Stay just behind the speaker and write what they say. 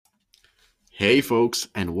Hey, folks,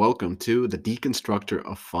 and welcome to the Deconstructor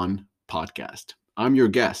of Fun podcast. I'm your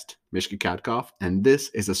guest, Mishka Katkov, and this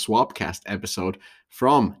is a Swapcast episode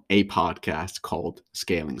from a podcast called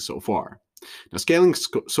Scaling So Far. Now, Scaling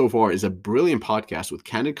So Far is a brilliant podcast with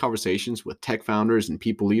candid conversations with tech founders and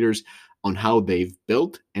people leaders on how they've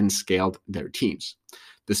built and scaled their teams.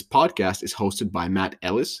 This podcast is hosted by Matt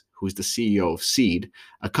Ellis, who is the CEO of Seed,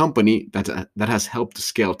 a company that has helped to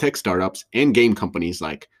scale tech startups and game companies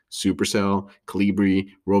like Supercell, Calibri,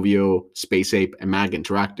 Rovio, SpaceApe, and Mag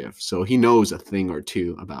Interactive. So he knows a thing or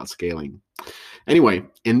two about scaling. Anyway,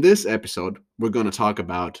 in this episode, we're going to talk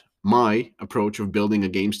about my approach of building a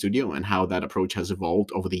game studio and how that approach has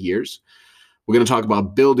evolved over the years. We're going to talk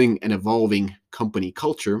about building an evolving company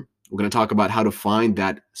culture. We're going to talk about how to find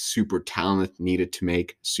that super talent needed to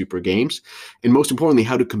make super games. And most importantly,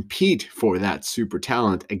 how to compete for that super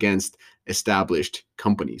talent against established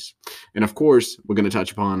companies. And of course, we're going to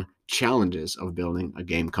touch upon challenges of building a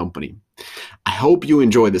game company. I hope you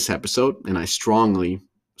enjoyed this episode, and I strongly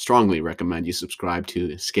recommend you subscribe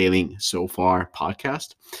to Scaling So Far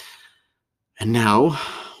podcast. And now,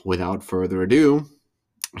 without further ado,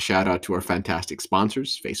 a shout out to our fantastic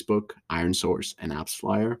sponsors, Facebook, ironSource, and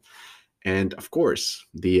AppsFlyer, and of course,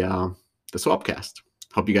 the Swapcast.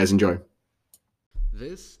 Hope you guys enjoy.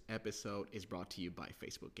 This episode is brought to you by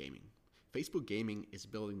Facebook Gaming. Facebook Gaming is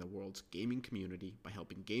building the world's gaming community by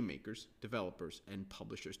helping game makers, developers, and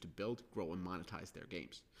publishers to build, grow, and monetize their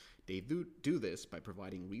games. They do this by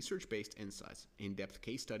providing research-based insights, in-depth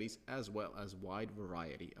case studies, as well as wide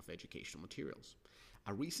variety of educational materials.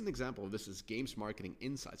 A recent example of this is Games Marketing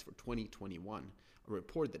Insights for 2021, a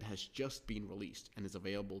report that has just been released and is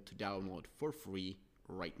available to download for free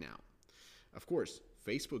right now. Of course,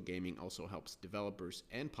 Facebook Gaming also helps developers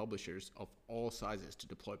and publishers of all sizes to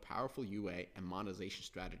deploy powerful UA and monetization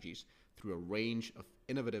strategies through a range of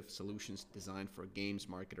innovative solutions designed for games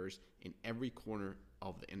marketers in every corner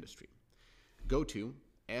of the industry. Go to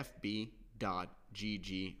fb.gg/DOF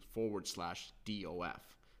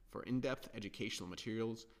for in-depth educational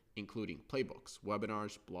materials, including playbooks,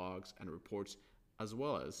 webinars, blogs, and reports, as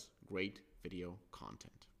well as great video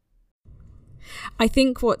content. I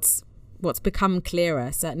think what's become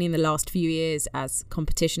clearer, certainly in the last few years as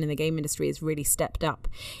competition in the game industry has really stepped up,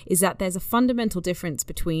 is that there's a fundamental difference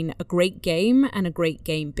between a great game and a great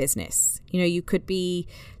game business. You know, you could be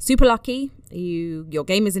super lucky, your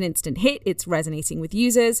game is an instant hit, it's resonating with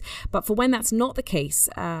users, but for when that's not the case,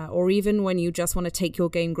 or even when you just want to take your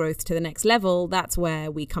game growth to the next level, that's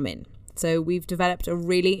where we come in. So we've developed a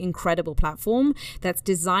really incredible platform that's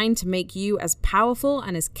designed to make you as powerful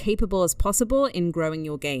and as capable as possible in growing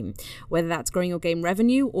your game, whether that's growing your game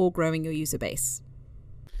revenue or growing your user base.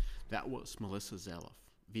 That was Melissa Zeloff,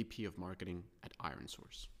 VP of Marketing at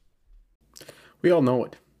ironSource. We all know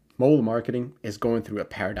it. Mobile marketing is going through a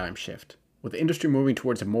paradigm shift. With the industry moving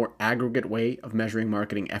towards a more aggregate way of measuring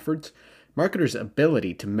marketing efforts, marketers'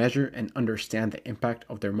 ability to measure and understand the impact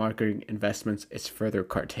of their marketing investments is further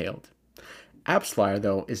curtailed. AppsFlyer,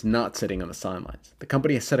 though, is not sitting on the sidelines. The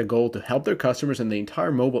company has set a goal to help their customers and the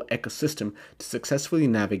entire mobile ecosystem to successfully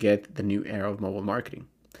navigate the new era of mobile marketing.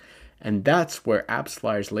 And that's where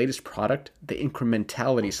AppsFlyer's latest product, the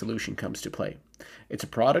Incrementality solution, comes to play. It's a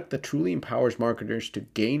product that truly empowers marketers to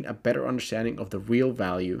gain a better understanding of the real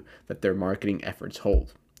value that their marketing efforts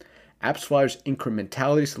hold. AppsFlyer's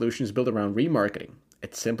Incrementality solution is built around remarketing.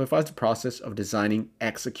 It simplifies the process of designing,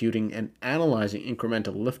 executing, and analyzing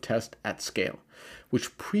incremental lift tests at scale,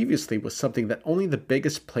 which previously was something that only the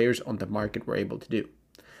biggest players on the market were able to do.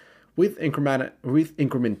 With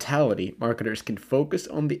incrementality, marketers can focus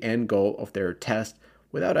on the end goal of their test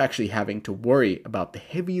without actually having to worry about the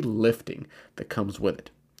heavy lifting that comes with it.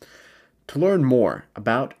 To learn more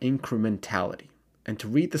about incrementality and to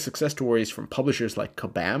read the success stories from publishers like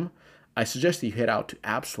Kabam, I suggest that you head out to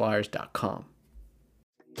appsflyers.com.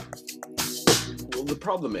 Well, the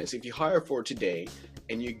problem is if you hire for today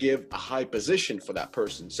and you give a high position for that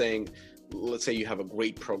person, saying, let's say you have a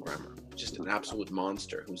great programmer, just an absolute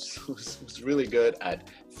monster who's really good at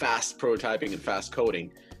fast prototyping and fast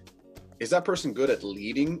coding. Is that person good at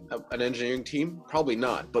leading an engineering team? Probably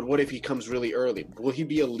not. But what if he comes really early? Will he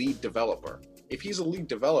be a lead developer? If he's a lead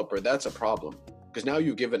developer, that's a problem. Because now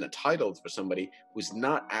you've given a title for somebody who's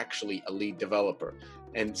not actually a lead developer.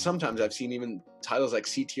 And sometimes I've seen even titles like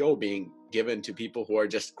CTO being given to people who are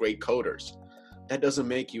just great coders. That doesn't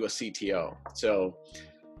make you a CTO. So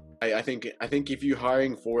I think if you're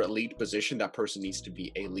hiring for a lead position, that person needs to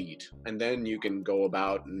be a lead. And then you can go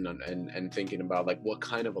about and thinking about like, what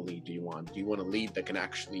kind of a lead do you want? Do you want a lead that can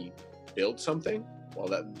actually build something?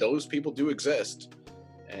 Well, those people do exist.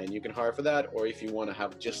 and you can hire for that. Or if you want to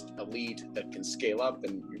have just a lead that can scale up,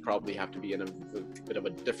 then you probably have to be in a bit of a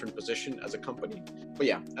different position as a company. But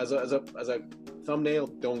yeah, as a thumbnail,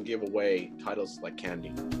 don't give away titles like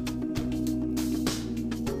candy.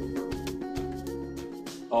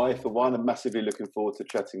 I, for one, am massively looking forward to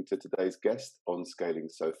chatting to today's guest on Scaling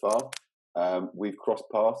So Far. We've crossed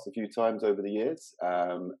paths a few times over the years,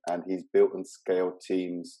 and he's built and scaled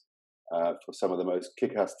teams for some of the most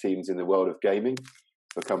kick-ass teams in the world of gaming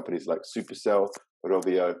for companies like Supercell,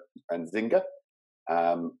 Rovio, and Zynga.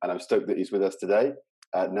 And I'm stoked that he's with us today.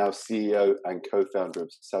 Now CEO and co-founder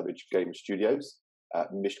of Savage Game Studios,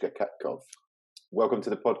 Mishka Katkov. Welcome to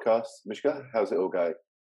the podcast, Mishka. How's it all going?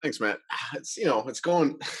 Thanks, Matt. It's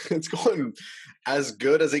going as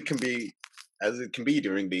good as it can be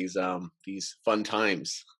during these fun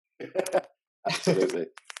times. Absolutely.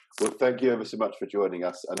 Well, thank you ever so much for joining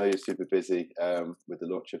us. I know you're super busy with the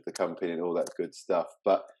launch of the company and all that good stuff,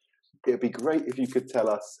 but it'd be great if you could tell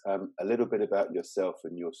us a little bit about yourself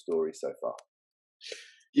and your story so far.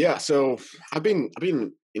 Yeah, so I've been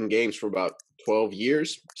in games for about 12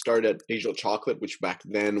 years. Started at Digital Chocolate, which back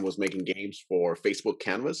then was making games for Facebook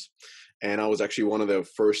Canvas. And I was actually one of the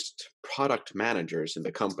first product managers in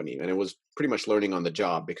the company. And it was pretty much learning on the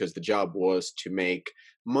job, because the job was to make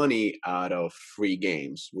money out of free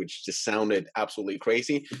games, which just sounded absolutely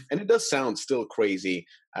crazy. And it does sound still crazy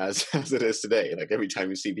as it is today. Like every time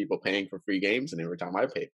you see people paying for free games, and every time I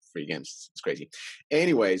pay for free games, it's crazy.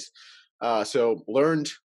 Anyways, so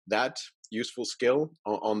learned that useful skill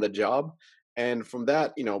on the job. And from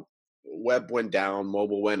that, web went down,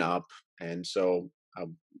 mobile went up. And so I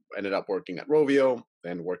ended up working at Rovio,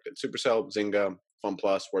 then worked at Supercell, Zynga,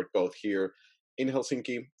 FunPlus, worked both here in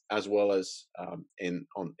Helsinki as well as in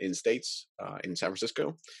States, in San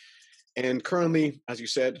Francisco. And currently, as you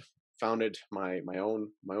said, founded my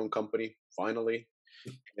own company finally.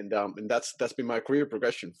 And that's been my career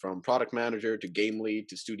progression from product manager to game lead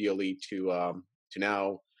to studio lead to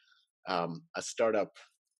now a startup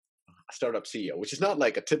CEO, which is not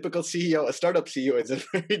like a typical CEO. A startup CEO is a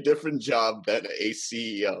very different job than a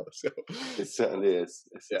CEO. So it certainly is.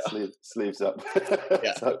 It's sleeves up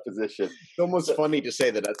type position. It's almost funny to say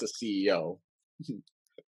that that's a CEO.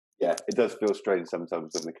 Yeah, it does feel strange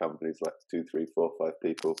sometimes when the company's like 2, 3, 4, 5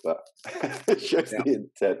 people, but it shows the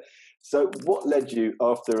intent. So what led you,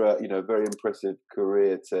 after a very impressive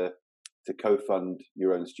career, to co-fund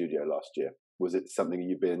your own studio last year? Was it something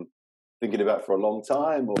you've been thinking about for a long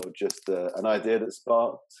time, or just an idea that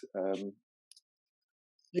sparked?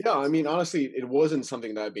 Yeah, I mean, honestly, it wasn't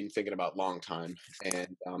something that I've been thinking about a long time.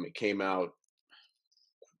 And it came out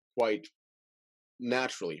quite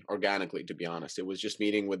naturally, organically, to be honest. It was just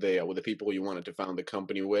meeting with the people you wanted to found the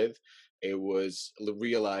company with. It was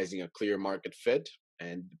realizing a clear market fit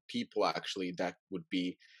and people actually that would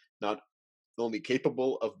be not only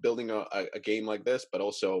capable of building a game like this, but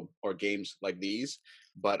also, or games like these,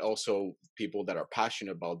 but also people that are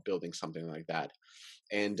passionate about building something like that.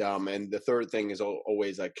 And the third thing is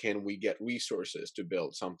always like, can we get resources to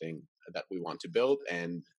build something that we want to build?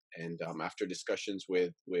 And after discussions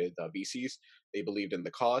with VCs, they believed in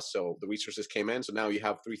the cost, so the resources came in. So now you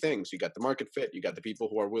have three things: you got the market fit, you got the people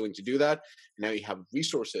who are willing to do that, and now you have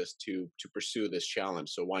resources to pursue this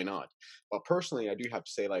challenge. So why not? But personally, I do have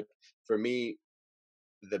to say, like, for me,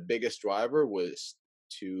 the biggest driver was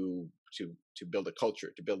to build a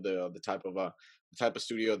culture, to build the type of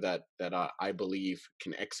studio that I believe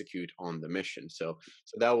can execute on the mission. So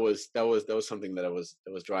that was something that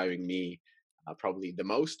was driving me probably the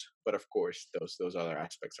most. But of course, those other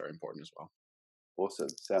aspects are important as well. Awesome,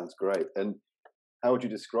 sounds great. And how would you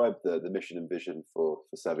describe the mission and vision for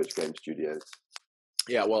Savage Game Studios?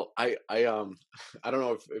 Yeah, well, I don't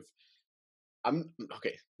know if I'm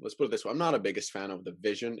okay. Let's put it this way: I'm not a biggest fan of the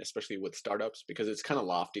vision, especially with startups, because it's kind of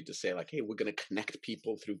lofty to say like, "Hey, we're going to connect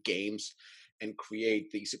people through games and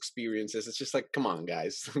create these experiences." It's just like, come on,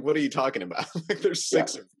 guys, what are you talking about? Like, there's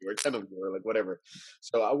 6 of you or 10 of you or like whatever.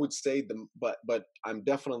 So I would say but I'm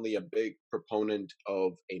definitely a big proponent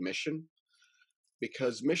of a mission,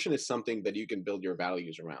 because mission is something that you can build your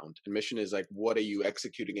values around. And mission is like, what are you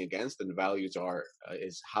executing against? And values are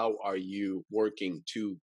is how are you working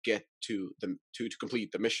to get to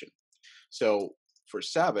complete the mission. So for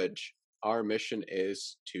Savage, our mission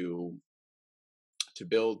is to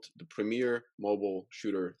build the premier mobile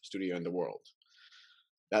shooter studio in the world.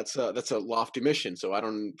 That's a lofty mission, so I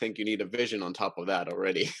don't think you need a vision on top of that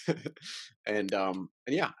already. and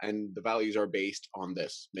the values are based on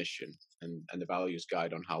this mission, and the values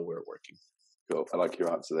guide on how we're working. Cool. I like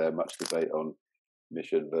your answer there. Much debate on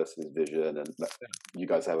mission versus vision, and you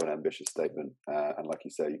guys have an ambitious statement, and like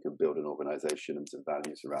you say, you can build an organization and some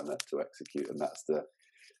values around that to execute, and that's the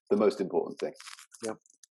most important thing. Yeah.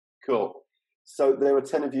 Cool. So there are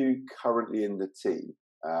 10 of you currently in the team,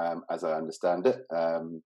 as I understand it.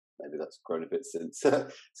 Maybe that's grown a bit since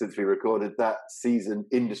since we recorded that. Seasoned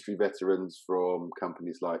industry veterans from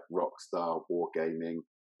companies like Rockstar, Wargaming,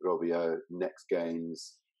 Rovio, Next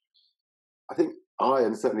Games. I think I,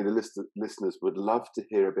 and certainly the listeners, would love to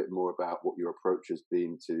hear a bit more about what your approach has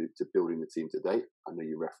been to building the team to date. I know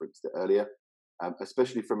you referenced it earlier,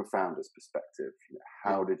 especially from a founder's perspective.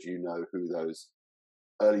 How did you know who those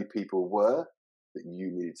early people were that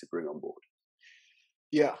you needed to bring on board?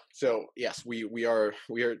 Yeah. So yes, we are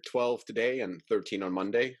 12 today and 13 on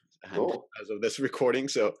Monday, and Cool. as of this recording,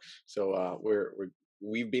 so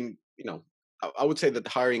we've been, I would say that the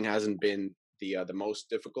hiring hasn't been the most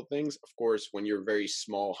difficult things. Of course, when you're very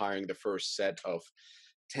small, hiring the first set of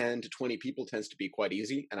 10 to 20 people tends to be quite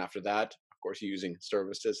easy, and after that, of course, you're using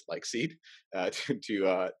services like Seed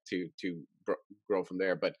to grow from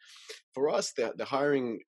there. But for us, the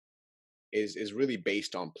hiring is really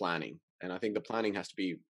based on planning. And I think the planning has to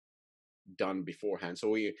be done beforehand. So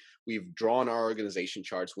we've drawn our organization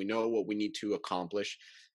charts. We know what we need to accomplish,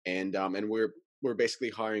 and we're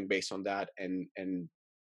basically hiring based on that. And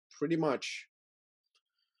pretty much,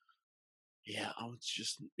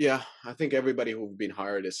 I think everybody who've been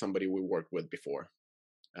hired is somebody we worked with before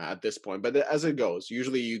at this point. But as it goes,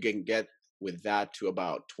 usually you can get with that to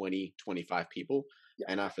about 20, 25 people.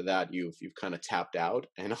 And after that, you've kind of tapped out,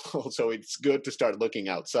 and also it's good to start looking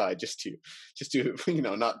outside, just to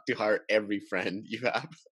not to hire every friend you have.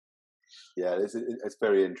 Yeah, it's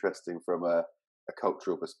very interesting from a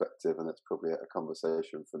cultural perspective, and that's probably a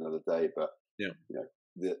conversation for another day. But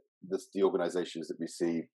the organisations that we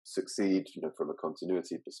see succeed, from a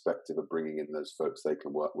continuity perspective, of bringing in those folks they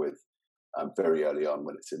can work with very early on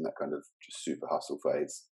when it's in that kind of just super hustle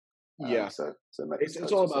phase. So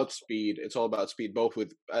it's all about speed. It's all about speed, both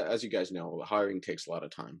with, as you guys know, hiring takes a lot of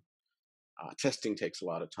time. Testing takes a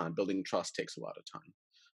lot of time. Building trust takes a lot of time.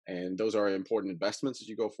 And those are important investments as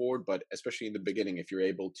you go forward. But especially in the beginning, if you're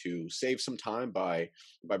able to save some time by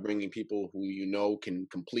bringing people who can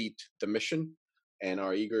complete the mission and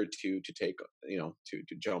are eager to take,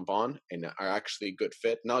 to jump on and are actually good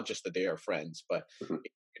fit, not just that they are friends, but if you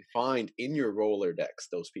can find in your Rolodex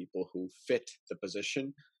those people who fit the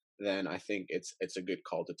position, then I think it's a good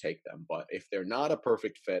call to take them. But if they're not a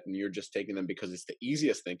perfect fit and you're just taking them because it's the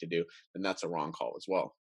easiest thing to do, then that's a wrong call as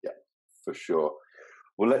well. Yeah, for sure.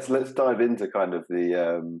 Well, let's dive into kind of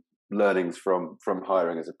the learnings from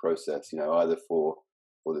hiring as a process. Either for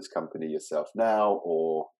this company yourself now,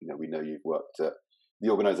 or we know you've worked at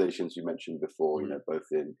the organisations you mentioned before.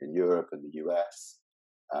 Both in Europe and the US.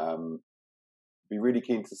 Be really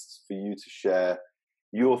keen for you to share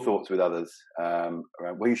your thoughts with others around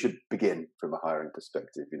where you should begin from a hiring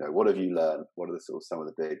perspective. What have you learned? What are some of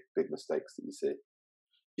the big mistakes that you see?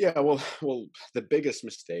 Yeah, well, the biggest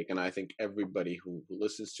mistake, and I think everybody who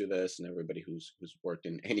listens to this and everybody who's worked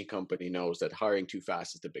in any company knows that hiring too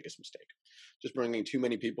fast is the biggest mistake. Just bringing too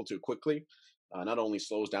many people too quickly not only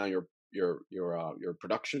slows down your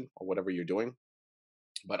production or whatever you're doing,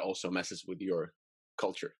 but also messes with your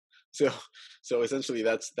culture. So essentially,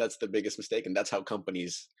 that's the biggest mistake, and that's how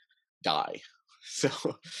companies die. So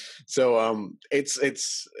it's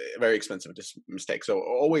a very expensive mistake. So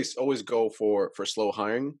always go for slow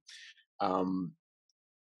hiring, and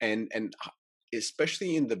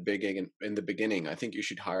especially in the beginning, I think you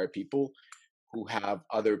should hire people who have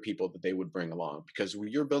other people that they would bring along, because when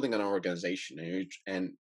you're building an organization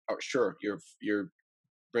sure, you're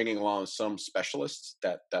bringing along some specialists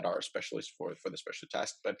that are specialists for the special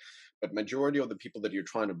task, but majority of the people that you're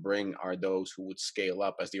trying to bring are those who would scale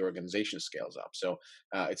up as the organization scales up. So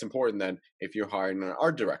it's important that if you're hiring an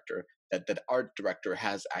art director, that art director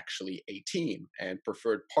has actually a team and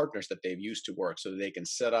preferred partners that they've used to work, so that they can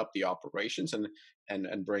set up the operations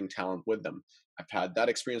and bring talent with them. I've had that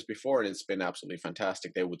experience before, and it's been absolutely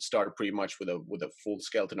fantastic. They would start pretty much with a full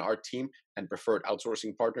skeleton art team and preferred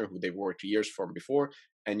outsourcing partner who they've worked years from before,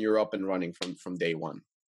 and you're up and running from day one.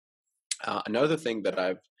 Another thing that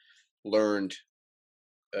I've learned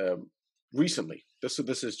recently, this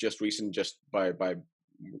is just recent, just by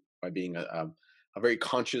being a very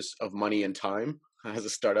conscious of money and time as a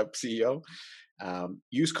startup CEO.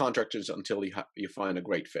 Use contractors until you find a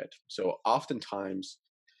great fit. So oftentimes,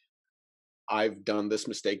 I've done this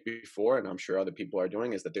mistake before, and I'm sure other people are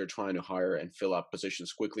doing, is that they're trying to hire and fill up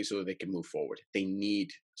positions quickly so that they can move forward. They need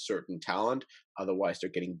certain talent, otherwise they're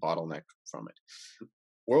getting bottlenecked from it.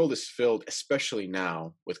 world is filled, especially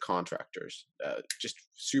now, with contractors, just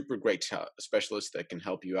super great specialists that can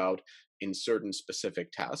help you out in certain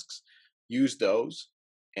specific tasks. Use those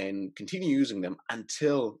and continue using them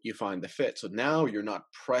until you find the fit. So now you're not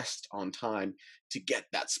pressed on time to get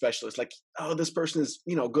that specialist. Like, oh, this person is,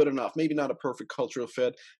 good enough. Maybe not a perfect cultural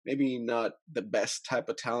fit, maybe not the best type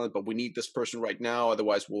of talent, but we need this person right now.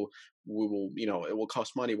 Otherwise, we will, it will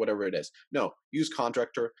cost money, whatever it is. No, use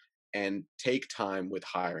contractor and take time with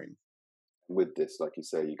hiring. With this, like you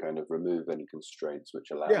say, you kind of remove any constraints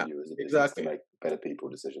which allow you as a business to make better people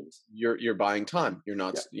decisions. You're buying time. You're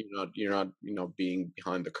not being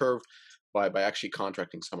behind the curve by actually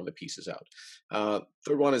contracting some of the pieces out.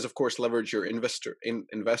 Third one is, of course, leverage your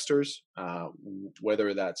investors,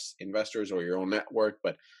 whether that's investors or your own network,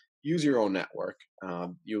 but use your own network.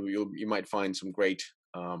 You might find some great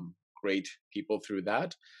people through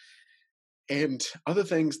that. And other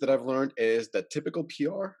things that I've learned is that typical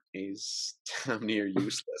PR is damn near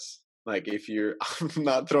useless. Like, if you're, I'm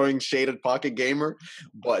not throwing shade at Pocket Gamer,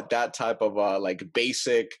 but that type of like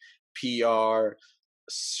basic PR,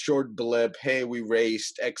 short blip, hey, we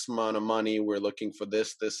raised X amount of money, we're looking for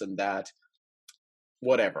this, this, and that,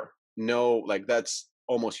 whatever. No, like, that's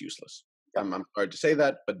almost useless. I'm sorry to say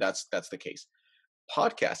that, but that's the case.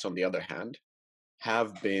 Podcasts, on the other hand,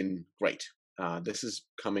 have been great. This is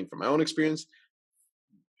coming from my own experience,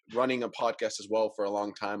 running a podcast as well for a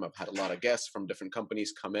long time. I've had a lot of guests from different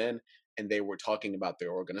companies come in, and they were talking about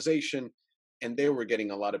their organization, and they were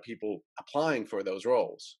getting a lot of people applying for those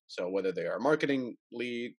roles. So whether they are a marketing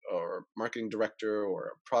lead or marketing director or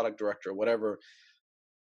a product director, whatever,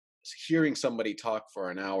 hearing somebody talk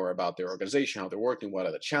for an hour about their organization, how they're working, what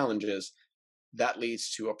are the challenges, that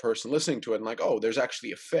leads to a person listening to it and like, oh, there's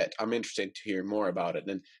actually a fit. I'm interested to hear more about it.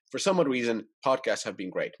 And for some odd reason, podcasts have been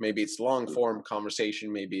great. Maybe it's long form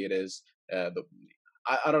conversation. Maybe it is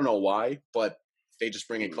I don't know why, but they just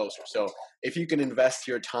bring it closer. So if you can invest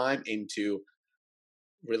your time into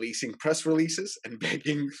releasing press releases and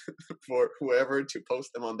begging for whoever to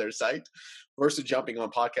post them on their site versus jumping on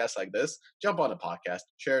podcasts like this, jump on a podcast,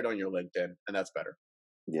 share it on your LinkedIn, and that's better.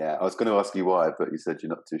 Yeah, I was going to ask you why, but you said you're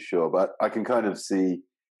not too sure. But I can kind of see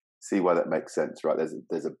why that makes sense, right?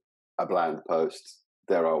 There's a bland post.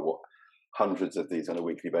 There are hundreds of these on a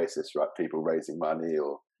weekly basis, right? People raising money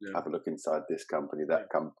or have a look inside this company, that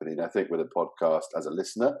company. And I think with a podcast, as a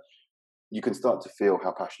listener, you can start to feel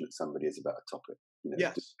how passionate somebody is about a topic.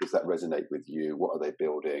 Does that resonate with you? What are they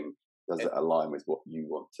building? Does it align with what you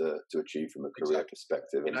want to achieve from a career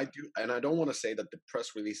perspective? And I don't want to say that the press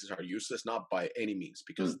releases are useless, not by any means,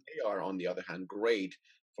 because they are, on the other hand, great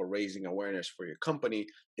for raising awareness for your company,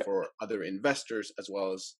 for other investors, as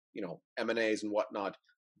well as, M&As and whatnot.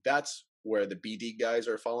 That's where the BD guys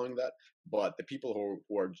are following that. But the people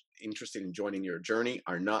who are interested in joining your journey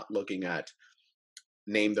are not looking at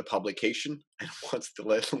name the publication and what's the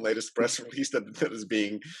latest press release that is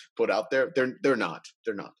being put out there. They're not.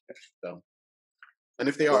 So, and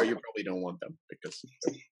if they are, you probably don't want them because.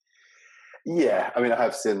 Yeah, I mean, I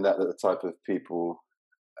have seen that the type of people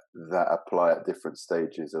that apply at different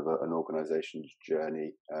stages of an organization's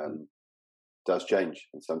journey does change,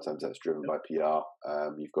 and sometimes that's driven by PR.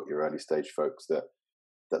 You've got your early stage folks that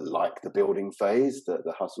like the building phase,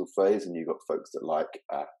 the hustle phase, and you've got folks that like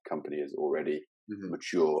a company is already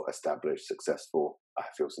mature, established, successful. I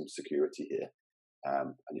feel some security here.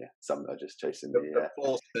 And some are just chasing the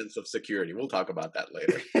false sense of security. We'll talk about that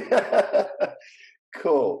later.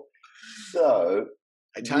 Cool. So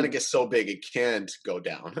Titanic is so big it can't go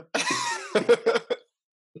down.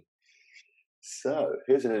 So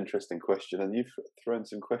here's an interesting question, and you've thrown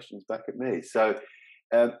some questions back at me. So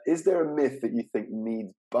is there a myth that you think needs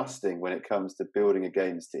busting when it comes to building a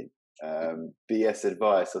games team? BS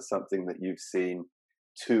advice or something that you've seen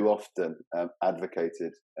too often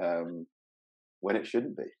advocated when it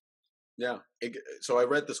shouldn't be? Yeah. So I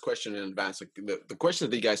read this question in advance. Like the questions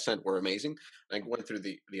that you guys sent were amazing. I went through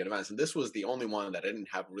the advance, and this was the only one that I didn't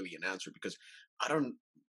have really an answer because I don't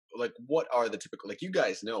like what are the typical, like you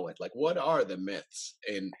guys know it, like what are the myths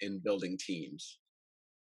in building teams?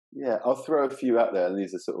 Yeah, I'll throw a few out there, and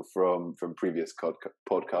these are sort of from previous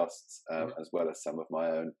podcasts as well as some of my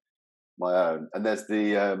own. And there's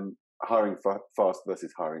the hiring fast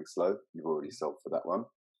versus hiring slow. You've already solved for that one.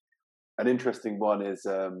 An interesting one is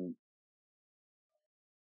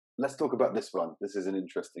let's talk about this one. This is an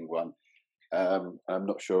interesting one. I'm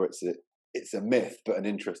not sure it's a myth, but an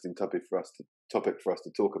interesting topic for us to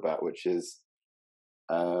talk about, which is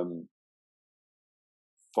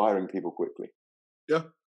firing people quickly. Yeah.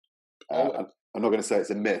 I'm not going to say it's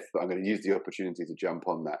a myth, but I'm going to use the opportunity to jump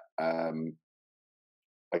on that.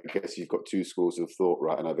 I guess you've got two schools of thought,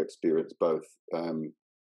 right? And I've experienced both.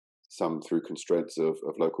 Some through constraints of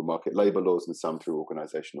local market labour laws, and some through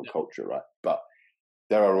organisational culture, right? But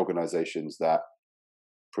there are organisations that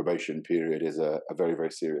probation period is a very,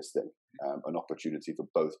 very serious thing, an opportunity for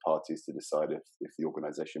both parties to decide if the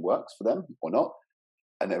organisation works for them or not.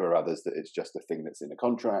 And there are others that it's just a thing that's in a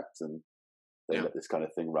contract, and they let this kind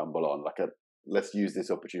of thing rumble on. Let's use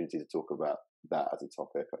this opportunity to talk about that as a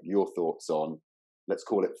topic. Like your thoughts on, let's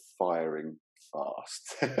call it firing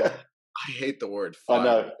fast. I hate the word fire. I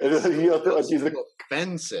know. It's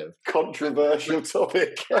offensive. Controversial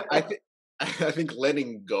topic. I think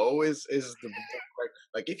letting go is the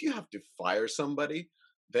like, if you have to fire somebody,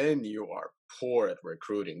 then you are poor at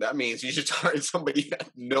recruiting. That means you just hired somebody you had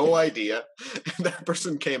no idea, and that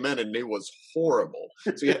person came in and it was horrible.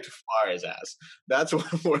 So you have to fire his ass. That's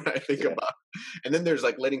what I think about. And then there's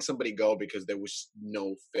like letting somebody go because there was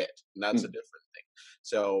no fit, and that's a different thing.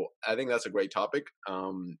 So I think that's a great topic.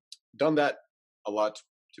 Done that a lot,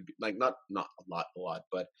 to be like not a lot,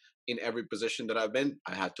 but in every position that I've been,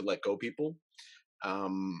 I had to let go people.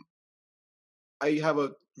 I have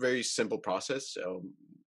a very simple process.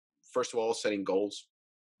 First of all, setting goals.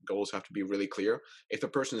 Goals have to be really clear. If the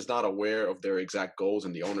person is not aware of their exact goals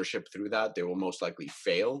and the ownership through that, they will most likely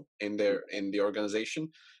fail in the organization.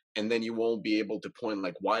 And then you won't be able to point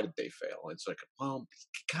like, why did they fail? It's like, well,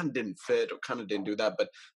 it kind of didn't fit or kind of didn't do that. But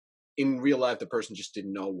in real life, the person just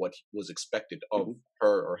didn't know what was expected of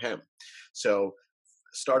her or him. So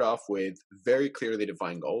start off with very clearly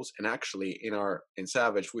defined goals. And actually in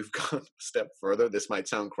Savage, we've gone a step further. This might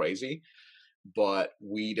sound crazy, but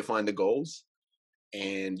we define the goals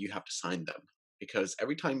and you have to sign them, because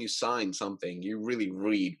every time you sign something, you really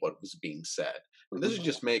read what was being said. And this is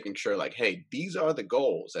just making sure like, hey, these are the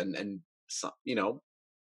goals, and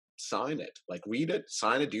sign it, like read it,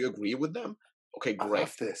 sign it. Do you agree with them? Okay, great. I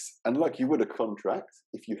love this. And like you would a contract,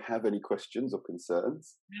 if you have any questions or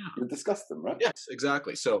concerns, you discuss them, right? Yes,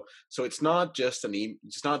 exactly. So it's not just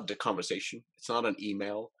it's not a conversation. It's not an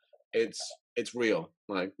email. It's real.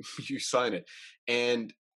 Like you sign it.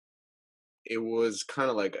 And it was kind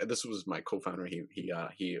of like, this was my co-founder.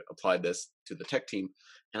 He applied this to the tech team,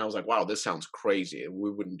 and I was like, wow, this sounds crazy. We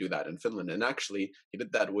wouldn't do that in Finland. And actually, he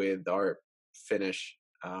did that with our Finnish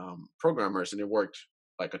programmers, and it worked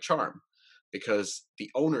like a charm, because the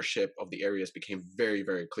ownership of the areas became very,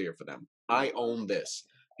 very clear for them. I own this.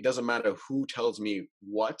 It doesn't matter who tells me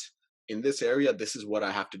what in this area. This is what I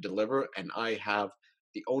have to deliver, and I have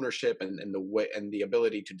the ownership and the way and the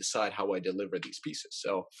ability to decide how I deliver these pieces.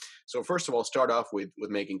 So first of all, start off with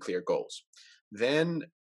making clear goals. Then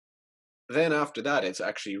after that, it's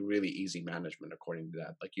actually really easy management according to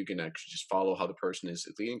that. Like you can actually just follow how the person is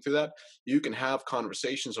leading through that. You can have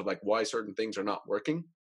conversations of like why certain things are not working.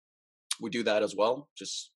 We do that as well.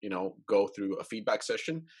 Just, go through a feedback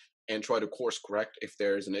session and try to course correct if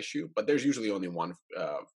there is an issue. But there's usually only one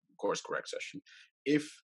course correct session.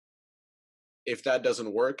 If that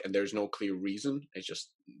doesn't work and there's no clear reason, it's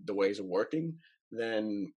just the ways of working,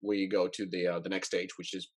 then we go to the next stage,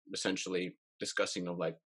 which is essentially discussing of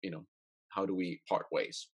like, how do we part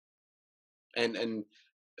ways? And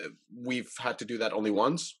we've had to do that only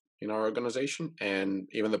once in our organization, and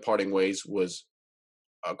even the parting ways was,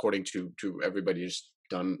 according to everybody, just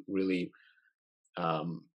done really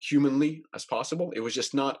humanly as possible. It was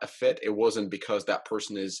just not a fit. It wasn't because that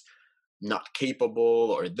person is not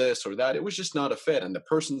capable or this or that. It was just not a fit, and the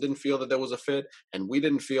person didn't feel that there was a fit, and we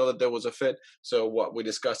didn't feel that there was a fit. So what we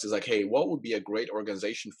discussed is like, hey, what would be a great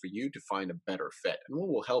organization for you to find a better fit, and what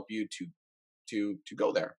will help you to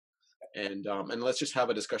go there? And let's just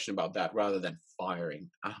have a discussion about that rather than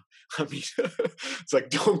firing. I mean, it's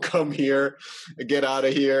like, don't come here, get out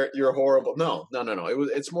of here, you're horrible. No.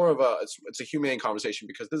 It's more of it's a humane conversation,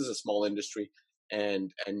 because this is a small industry,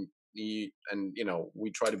 and we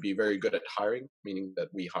try to be very good at hiring, meaning that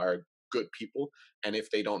we hire good people, and if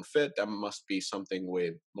they don't fit, that must be something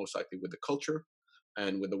most likely with the culture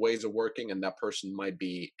and with the ways of working, and that person might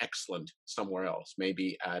be excellent somewhere else,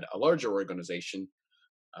 maybe at a larger organization,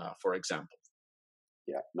 for example.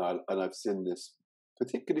 Yeah, no, and I've seen this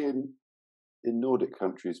particularly in Nordic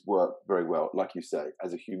countries work very well, like you say,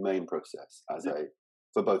 as a humane process,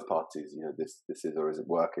 for both parties. This is or isn't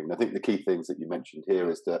working. And I think the key things that you mentioned here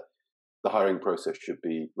is that the hiring process should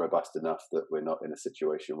be robust enough that we're not in a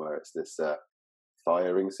situation where it's this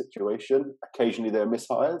firing situation. Occasionally there are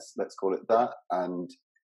mishires, let's call it that. And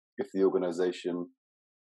if the organization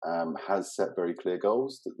has set very clear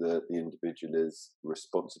goals that the individual is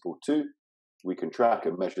responsible to, we can track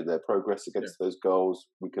and measure their progress against those goals.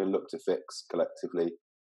 We can look to fix collectively.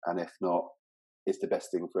 And if not, it's the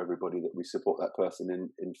best thing for everybody that we support that person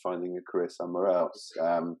in finding a career somewhere else.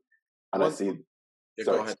 And I see.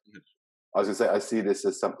 Go ahead. I was going to say, I see this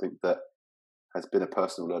as something that has been a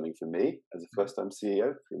personal learning for me as a first-time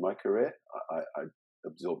CEO through my career. I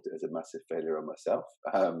absorbed it as a massive failure on myself.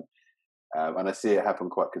 And I see it happen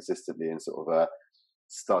quite consistently in sort of a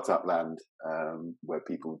startup land, where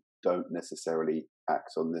people don't necessarily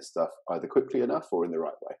act on this stuff either quickly enough or in the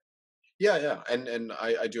right way. Yeah. And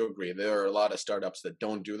I do agree. There are a lot of startups that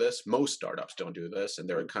don't do this. Most startups don't do this. And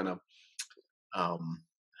they're kind of,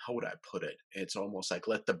 how would I put it? It's almost like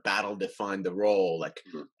let the battle define the role. Like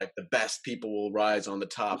the best people will rise on the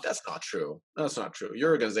top. That's not true. That's not true.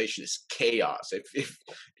 Your organization is chaos. If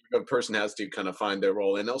a person has to kind of find their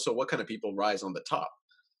role, and also what kind of people rise on the top?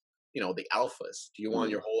 The alphas. Do you want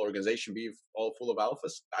your whole organization be all full of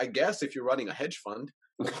alphas? I guess if you're running a hedge fund,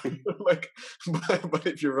 but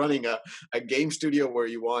if you're running a game studio where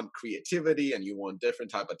you want creativity and you want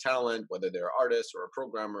different type of talent, whether they're artists or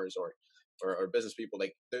programmers or business people,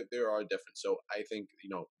 like there are different. So I think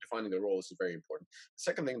defining the roles is very important. The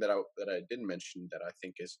second thing that I didn't mention that I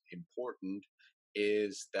think is important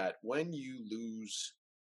is that when you lose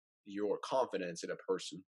your confidence in a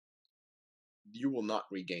person, you will not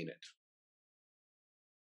regain it.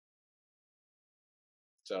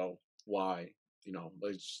 So why?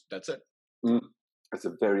 That's it. That's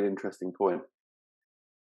a very interesting point.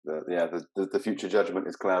 The future judgment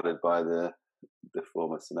is clouded by the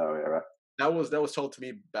former scenario, right? That was told to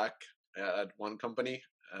me back at one company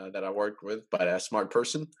that I worked with by a smart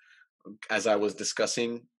person, as I was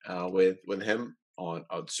discussing with him on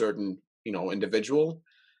a certain individual,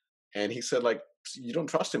 and he said, like, you don't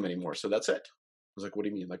trust him anymore, so that's it. I was like, what do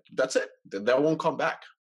you mean? Like, that's it. That won't come back.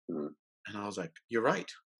 And I was like, you're right.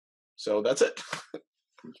 So that's it.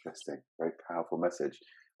 Interesting. Very powerful message.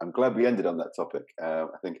 I'm glad we ended on that topic. I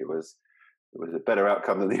think it was a better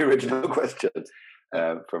outcome than the original question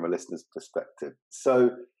from a listener's perspective. So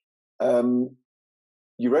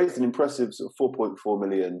you raised an impressive sort of 4.4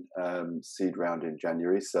 million seed round in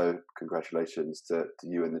January. So congratulations to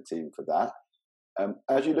you and the team for that.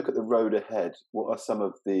 As you look at the road ahead, what are some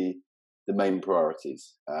of the main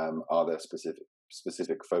priorities? Are there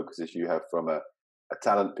specific focuses you have from a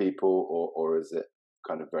talent people, or is it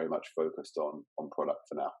kind of very much focused on product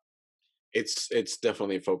for now? It's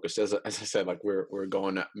definitely focused. As I said, like we're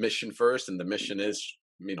going mission first, and the mission is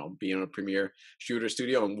being a premier shooter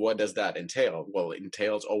studio. And what does that entail? Well, it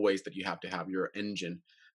entails always that you have to have your engine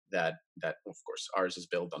that of course ours is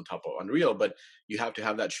built on top of Unreal, but you have to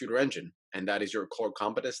have that shooter engine, and that is your core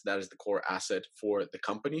competence. That is the core asset for the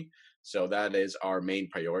company. So that is our main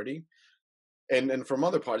priority. And from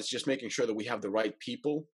other parts, just making sure that we have the right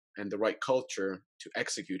people and the right culture to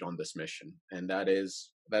execute on this mission. And that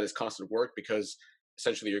is constant work, because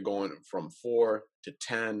essentially you're going from 4 to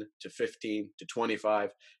 10 to 15 to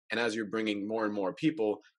 25. And as you're bringing more and more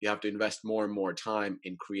people, you have to invest more and more time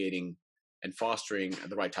in creating and fostering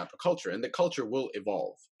the right type of culture. And the culture will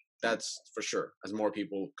evolve. That's for sure, as more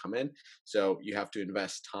people come in. So you have to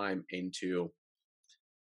invest time into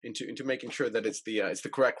making sure that it's the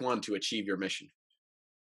correct one to achieve your mission.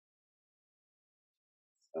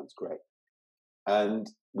 Sounds great. And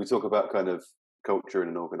we talk about kind of culture in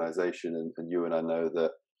an organization, and you and I know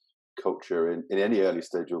that culture in any early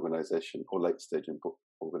stage organization or late stage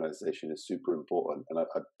organization is super important. And I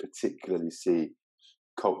particularly see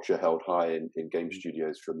culture held high in game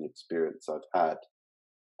studios from the experience I've had.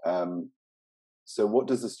 So what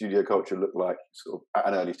does the studio culture look like sort of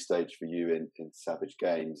at an early stage for you in Savage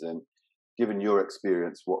Games? And given your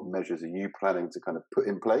experience, what measures are you planning to kind of put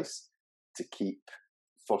in place to keep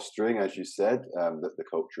fostering, as you said, the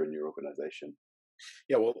culture in your organization?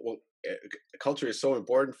 Yeah, well, culture is so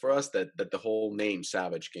important for us that the whole name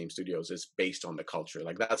Savage Game Studios is based on the culture.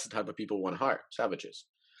 Like that's the type of people we want to hire, savages.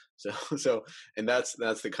 So, and that's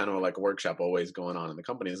the kind of like workshop always going on in the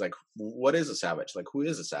company. Is like, what is a savage? Like, who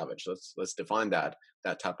is a savage? Let's define that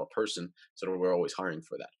type of person, so that we're always hiring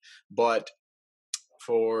for that. But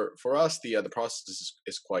for us, the process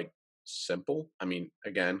is quite simple. I mean,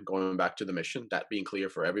 again, going back to the mission, that being clear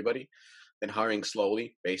for everybody, then hiring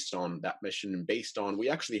slowly based on that mission, and based on we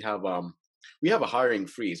actually have a hiring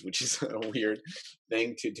freeze, which is a weird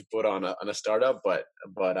thing to put on a startup, but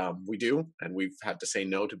we do, and we've had to say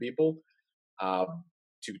no to people,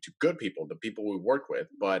 to good people, the people we work with.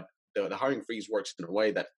 But the hiring freeze works in a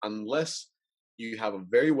way that unless you have a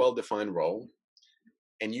very well defined role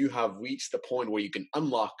and you have reached the point where you can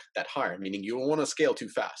unlock that hire, meaning you don't want to scale too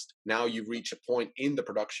fast. Now you've reached a point in the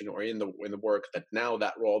production or in the work that now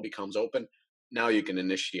that role becomes open. now you can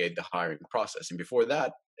initiate the hiring process. And before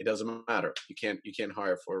that, it doesn't matter. You can't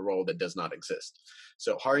hire for a role that does not exist.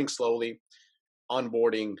 So hiring slowly,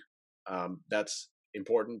 onboarding, that's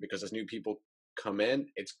important, because as new people come in,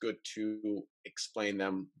 it's good to explain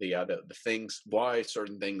them the things, why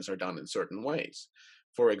certain things are done in certain ways.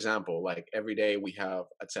 For example, like every day we have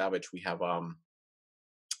at Savage,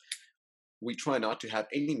 we try not to have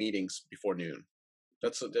any meetings before noon.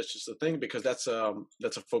 That's just the thing, because that's a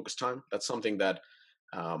focus time. That's something that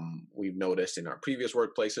we've noticed in our previous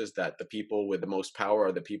workplaces, that the people with the most power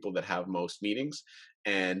are the people that have most meetings,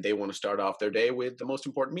 and they want to start off their day with the most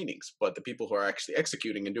important meetings. But the people who are actually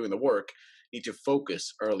executing and doing the work need to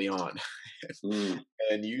focus early on.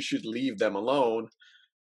 And you should leave them alone,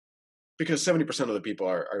 because 70% of the people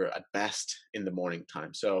are at best in the morning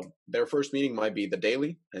time. So their first meeting might be the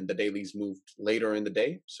daily, and the daily's moved later in the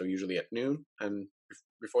day, so usually at noon. And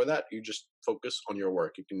before that, you just focus on your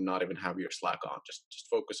work. You can not even have your Slack on. Just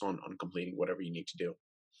focus on completing whatever you need to do.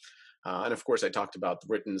 And of course, I talked about the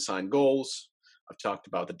written assigned goals. I've talked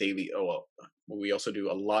about the daily. We also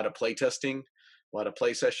do a lot of play testing, a lot of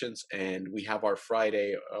play sessions, and we have our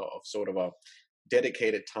Friday of sort of a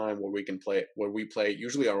dedicated time where we play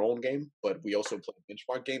usually our own game, but we also play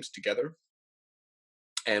benchmark games together.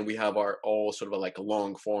 And we have our all sort of like a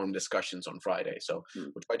long form discussions on Friday. So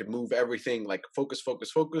we try to move everything like focus.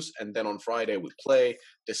 And then on Friday we play,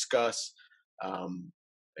 discuss,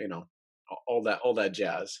 all that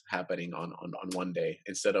jazz happening on one day,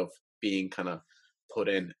 instead of being kind of put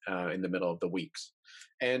in the middle of the weeks.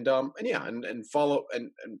 And follow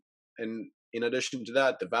and in addition to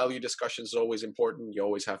that, the value discussion is always important. You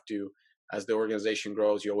always have to, as the organization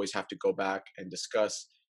grows, you always have to go back and discuss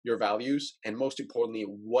your values, and most importantly,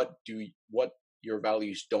 what your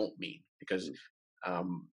values don't mean. Because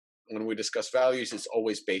when we discuss values, it's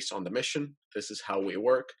always based on the mission. This is how we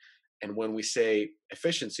work. And when we say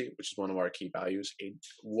efficiency, which is one of our key values,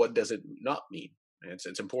 what does it not mean? And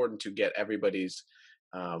it's important to get everybody's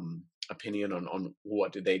opinion on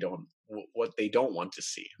what they don't want to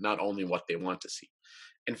see, not only what they want to see.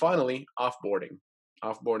 And finally, offboarding.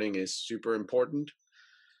 Offboarding is super important.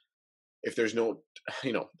 If there's no,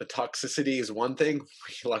 the toxicity is one thing.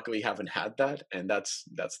 We luckily haven't had that, and that's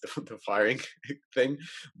the firing thing.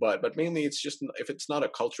 But mainly, it's just, if it's not a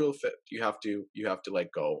cultural fit, you have to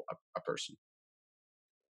let go a person.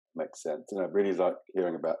 Makes sense. And I really like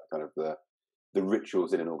hearing about kind of the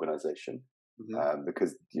rituals in an organization,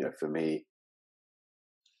 because for me,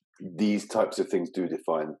 these types of things do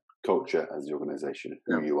define culture as the organization,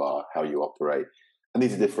 who you are, how you operate. And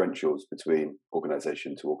these are differentials between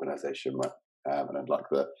organization to organization, right? And I'd like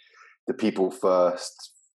the people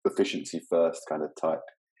first, efficiency first kind of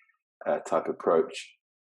type approach.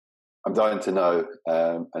 I'm dying to know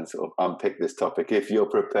and sort of unpick this topic, if you're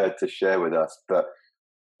prepared to share with us. But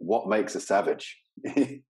what makes a savage?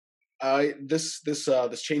 This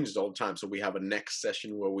changes all the time. So we have a next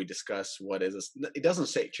session where we discuss what is. It doesn't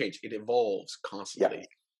say change; it evolves constantly. Yeah.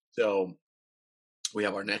 So we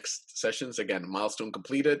have our next sessions, again, milestone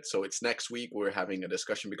completed. So it's next week. We're having a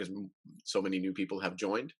discussion because so many new people have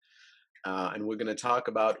joined. And we're going to talk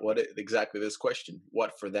about exactly this question,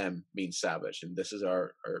 what for them means savage. And this is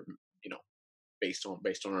our based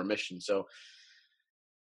on our mission. So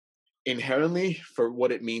inherently, for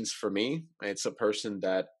what it means for me, it's a person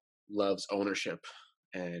that loves ownership.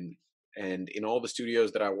 And in all the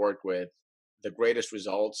studios that I work with, the greatest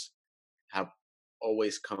results have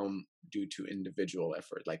always come due to individual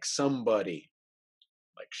effort. Like somebody,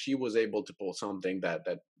 like she was able to pull something that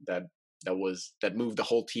moved the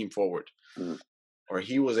whole team forward, or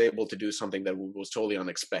he was able to do something that was totally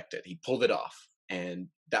unexpected. He pulled it off,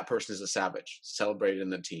 and that person is a savage, celebrated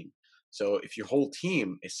in the team. So if your whole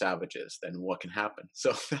team is savages, then what can happen?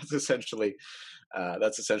 So that's essentially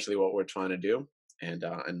what we're trying to do, and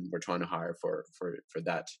we're trying to hire for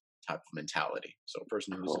that type of mentality. So a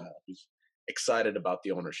person who's excited about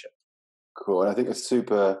the ownership. Cool. And I think a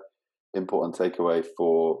super important takeaway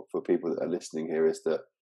for people that are listening here is that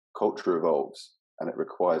culture evolves, and it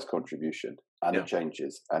requires contribution, and it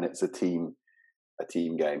changes, and it's a team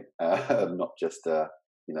game, not just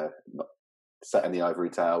not sat in the ivory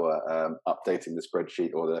tower updating the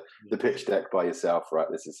spreadsheet or the pitch deck by yourself, right?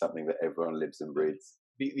 This is something that everyone lives and breathes.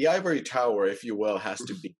 The ivory tower, if you will, has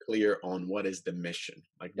to be clear on what is the mission.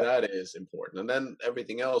 Like that is important, and then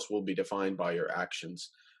everything else will be defined by your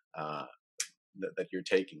actions that you're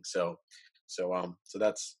taking. So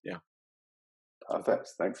that's perfect.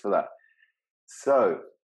 Thanks for that. So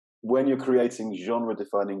when you're creating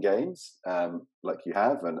genre-defining games, like you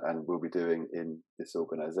have and will be doing in this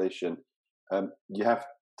organization, you have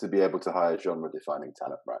to be able to hire genre-defining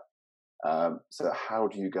talent, right? So how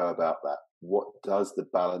do you go about that? What does the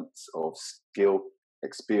balance of skill,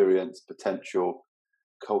 experience, potential,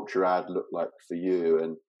 culture add look like for you,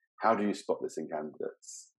 and how do you spot this in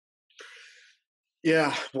candidates?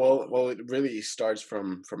 Yeah, well, it really starts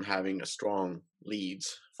from having a strong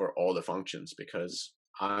leads for all the functions, because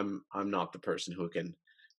I'm not the person who can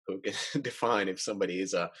define if somebody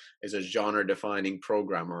is a genre defining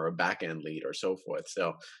programmer or a back end lead or so forth.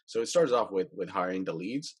 So it starts off with hiring the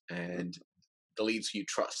leads, and the leads you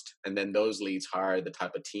trust, and then those leads hire the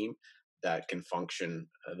type of team that can function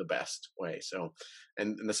the best way. So,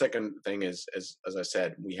 and the second thing is, as I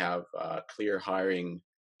said, we have clear hiring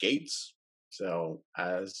gates. So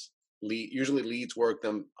usually leads work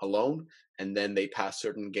them alone, and then they pass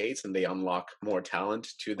certain gates and they unlock more talent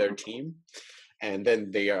to their team, and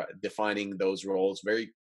then they are defining those roles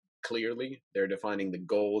very clearly. They're defining the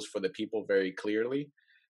goals for the people very clearly,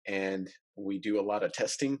 and we do a lot of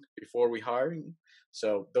testing before we hiring.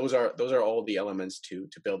 So those are all the elements to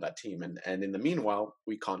build that team. And in the meanwhile,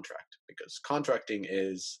 we contract, because contracting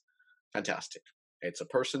is fantastic. It's a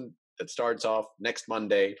person that starts off next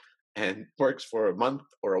Monday and works for a month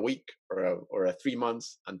or a week or a 3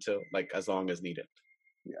 months, until, like, as long as needed.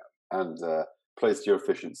 Yeah, and plays to your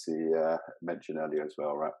efficiency mentioned earlier as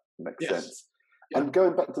well, right? Makes sense. Yeah. And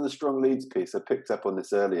going back to the strong leads piece, I picked up on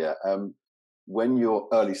this earlier. When you're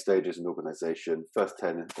early stages in an organization, first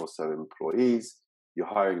 10 or so employees, you're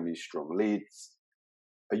hiring these strong leads.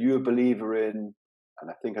 Are you a believer in, and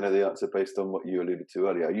I think I know the answer based on what you alluded to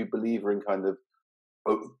earlier, are you a believer in kind of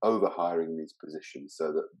over hiring these positions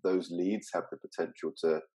so that those leads have the potential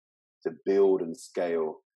to build and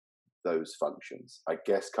scale those functions? I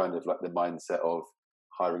guess kind of like the mindset of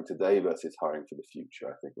hiring today versus hiring for the future,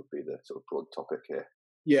 I think would be the sort of broad topic here.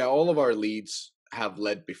 Yeah, all of our leads have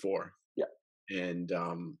led before. Yeah. And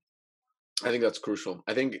I think that's crucial.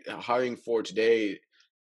 I think hiring for today,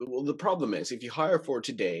 well, the problem is if you hire for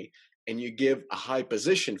today and you give a high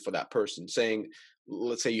position for that person, saying,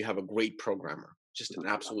 let's say you have a great programmer, just an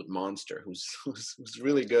absolute monster who's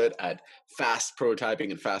really good at fast prototyping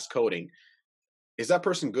and fast coding. Is that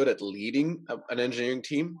person good at leading an engineering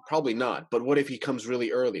team? Probably not. But what if he comes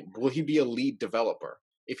really early? Will he be a lead developer?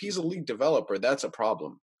 If he's a lead developer, that's a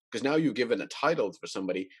problem, because now you've given a title for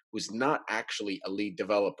somebody who's not actually a lead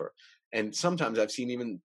developer. And sometimes I've seen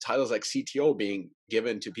even titles like CTO being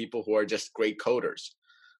given to people who are just great coders.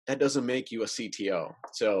 That doesn't make you a CTO.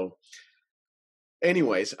 So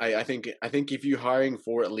anyways, I think if you're hiring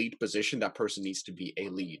for a lead position, that person needs to be a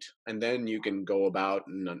lead, and then you can go about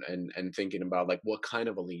and thinking about, like, what kind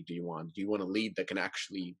of a lead do you want? Do you want a lead that can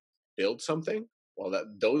actually build something? Well,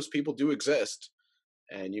 those people do exist,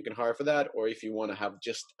 and you can hire for that. Or if you want to have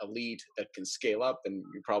just a lead that can scale up, then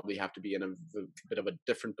you probably have to be in a bit of a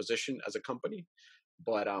different position as a company.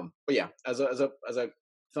 But yeah, as a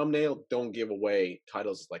thumbnail, don't give away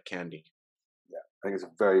titles like candy. Yeah, I think it's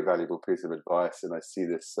a very valuable piece of advice, and I see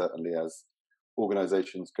this certainly as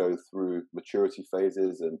organizations go through maturity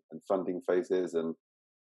phases and funding phases, and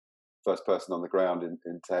first person on the ground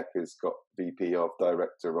in tech has got VP of,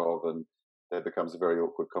 director of, and there becomes a very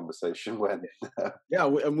awkward conversation when Yeah,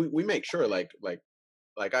 and we make sure, like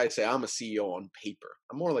I say, I'm a CEO on paper.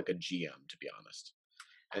 I'm more like a GM, to be honest.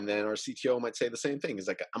 And then our CTO might say the same thing. He's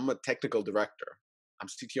like, I'm a technical director. I'm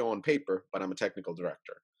CTO on paper, but I'm a technical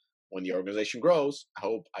director. When the organization grows, I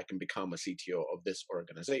hope I can become a CTO of this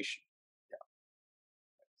organization. Yeah,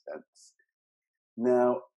 makes sense.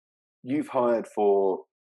 Now, you've hired for,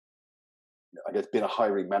 I guess, been a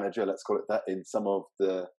hiring manager, let's call it that, in some of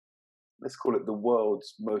the, let's call it the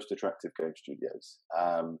world's most attractive game studios,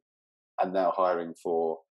 and now hiring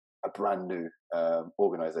for a brand new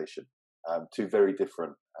organization. Two very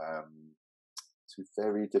different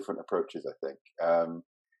approaches, I think.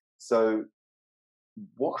 So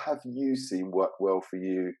what have you seen work well for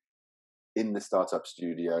you in the startup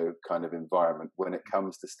studio kind of environment when it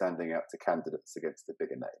comes to standing out to candidates against the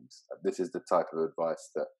bigger names? This is the type of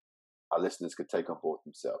advice that our listeners could take on board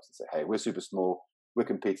themselves and say, hey, we're super small, we're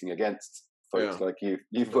competing against folks like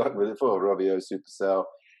you've worked with before, Rovio, Supercell,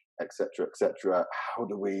 etc., etc. How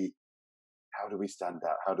do we stand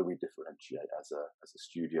out? How do we differentiate as a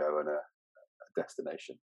studio and a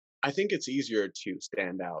destination? I think it's easier to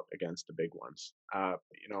stand out against the big ones.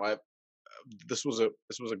 This was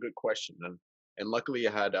a good question, and luckily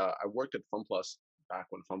I worked at FunPlus back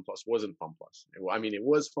when FunPlus wasn't FunPlus. I mean, it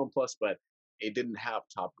was FunPlus, but it didn't have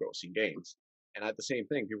top grossing games. And at the same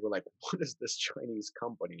thing, people were like, "What is this Chinese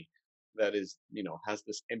company that is, has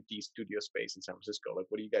this empty studio space in San Francisco? Like,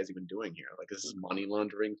 what are you guys even doing here? Like, is this a money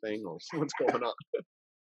laundering thing, or what's going on?"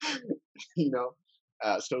 you know.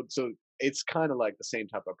 So it's kind of like the same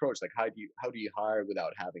type of approach. Like how do you hire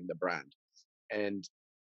without having the brand? And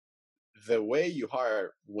the way you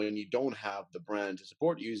hire when you don't have the brand to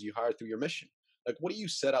support you is you hire through your mission. Like, what do you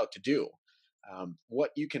set out to do?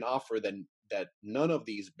 What you can offer then that none of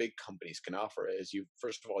these big companies can offer is you.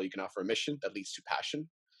 First of all, you can offer a mission that leads to passion.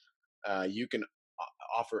 You can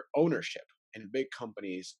offer ownership. In big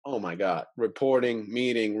companies, oh my God, reporting,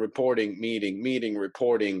 meeting, reporting, meeting,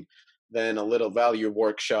 reporting, then a little value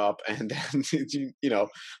workshop, and then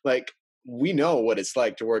like we know what it's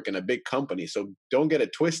like to work in a big company, so don't get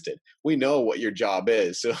it twisted. We know what your job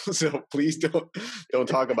is, so please don't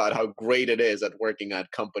talk about how great it is at working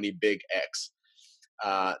at company big X.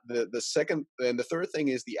 The second and the third thing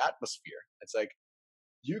is the atmosphere. It's like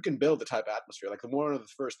you can build the type of atmosphere. Like one of the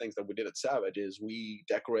first things that we did at Savage is we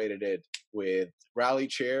decorated it with rally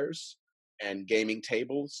chairs and gaming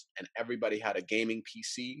tables, and everybody had a gaming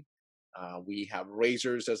PC. We have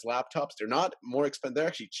Razers as laptops. They're not more expensive. They're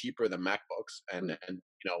actually cheaper than MacBooks and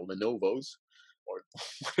Lenovo's or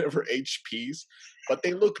whatever HPs, but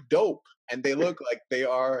they look dope and they look like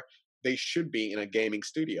they should be in a gaming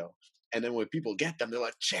studio. And then when people get them, they're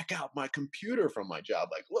like, check out my computer from my job.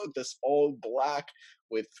 Like, look, this all black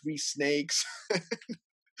with 3 snakes.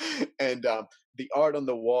 And the art on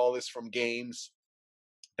the wall is from games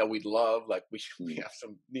that we love. Like we have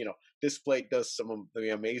some, Display does some of the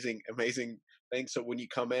amazing things. So when you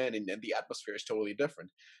come in and the atmosphere is totally different.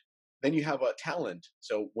 Then you have a talent.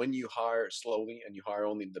 So when you hire slowly and you hire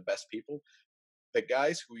only the best people, the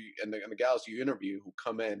guys and the gals you interview who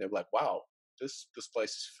come in, they're like, wow, this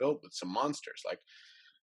place is filled with some monsters. Like,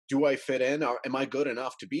 do I fit in, or am I good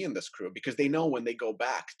enough to be in this crew? Because they know when they go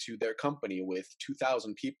back to their company with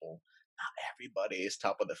 2,000 people, not everybody is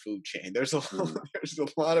top of the food chain. There's a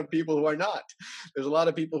lot of people who are not. There's a lot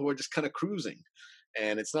of people who are just kind of cruising.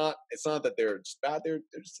 And it's not that they're just bad. They're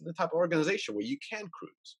just the type of organization where you can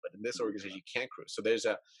cruise, but in this organization you can't cruise. So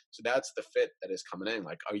that's the fit that is coming in.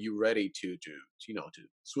 Like, are you ready to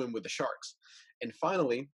swim with the sharks? And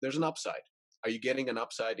finally, there's an upside. Are you getting an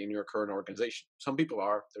upside in your current organization? Some people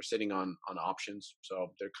are. They're sitting on options,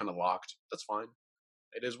 so they're kind of locked. That's fine.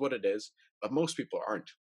 It is what it is. But most people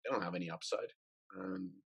aren't. They don't have any upside.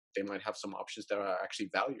 They might have some options that are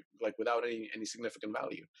actually valued, like without any significant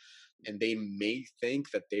value. And they may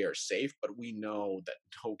think that they are safe, but we know that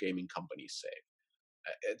no gaming company is safe.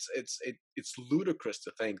 It's ludicrous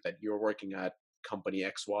to think that you're working at company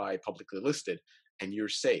XY publicly listed and you're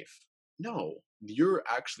safe. No, you're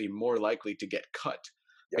actually more likely to get cut.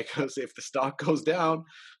 Yep. Because if the stock goes down,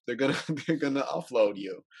 they're gonna offload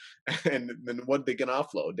you. And then what they're gonna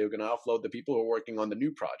offload? They're gonna offload the people who are working on the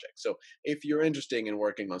new project. So if you're interested in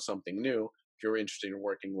working on something new, if you're interested in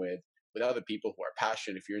working with other people who are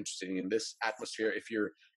passionate, if you're interested in this atmosphere, if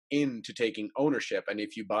you're into taking ownership, and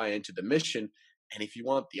if you buy into the mission, and if you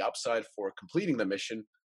want the upside for completing the mission,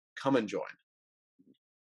 come and join.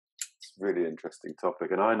 It's a really interesting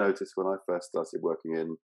topic. And I noticed when I first started working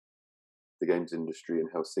in the games industry in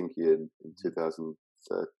Helsinki in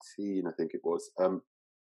 2013, I think it was,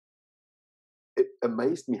 it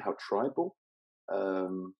amazed me how tribal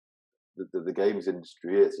the games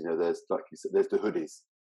industry is. There's, like you said, there's the hoodies.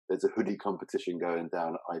 There's a hoodie competition going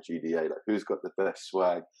down at IGDA, like who's got the best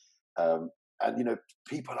swag. And,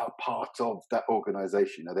 people are part of that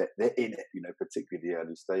organization. They're in it, particularly the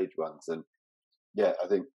early stage ones. And yeah, I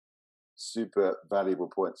think super valuable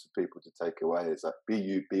points for people to take away is like, be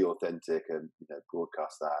you, be authentic, and,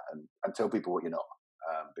 broadcast that and tell people what you're not,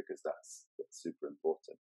 because that's super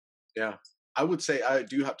important. Yeah. I would say, I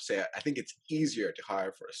do have to say, I think it's easier to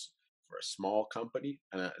hire for a small company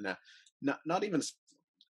and not even,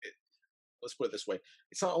 let's put it this way.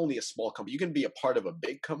 It's not only a small company. You can be a part of a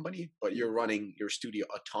big company, but you're running your studio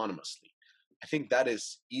autonomously. I think that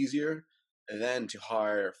is easier than to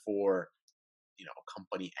hire for,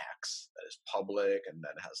 company X that is public and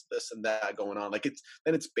that has this and that going on. Like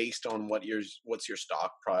it's based on what's your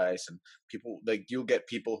stock price, and people, like, you'll get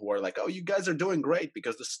people who are like, oh, you guys are doing great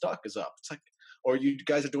because the stock is up. It's like, or you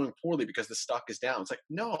guys are doing poorly because the stock is down. It's like,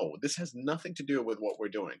 no, this has nothing to do with what we're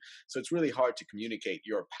doing. So it's really hard to communicate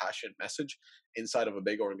your passion message inside of a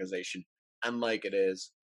big organization, unlike it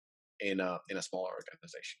is in a smaller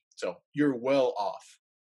organization. So you're well off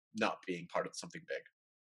not being part of something big.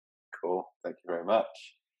 Cool. Thank you very much.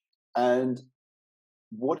 And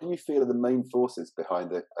what do you feel are the main forces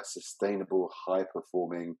behind a sustainable,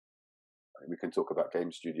 high-performing, we can talk about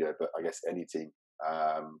game studio, but I guess any team,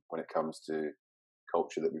 when it comes to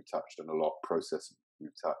culture that we've touched on a lot, process we've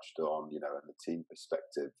touched on, and the team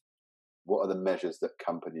perspective, what are the measures that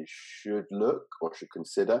companies should look or should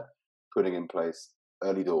consider putting in place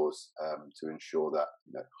early doors to ensure that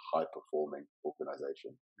high performing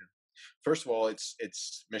organization? First of all,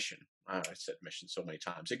 it's mission. I said mission so many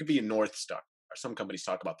times. It could be a North Star. Some companies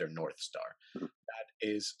talk about their North Star. Mhm. That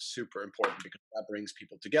is super important because that brings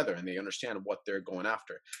people together and they understand what they're going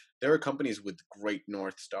after. There are companies with great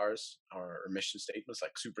North Stars or mission statements,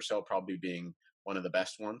 like Supercell probably being one of the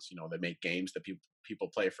best ones. They make games that people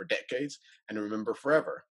play for decades and remember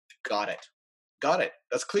forever. Got it. Got it.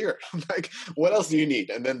 That's clear. Like, what else do you need?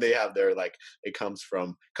 And then they have their, like, it comes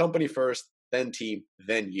from company first, then team,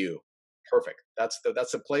 then you. Perfect. That's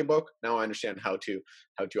the playbook. Now I understand how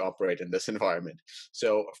to operate in this environment.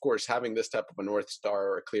 So of course, having this type of a North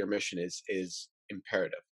Star or a clear mission is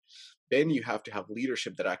imperative. Then you have to have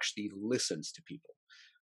leadership that actually listens to people.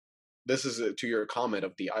 This is to your comment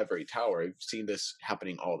of the ivory tower. I've seen this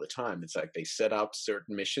happening all the time. It's like they set out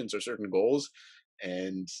certain missions or certain goals,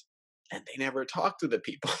 and they never talk to the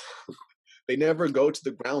people. They never go to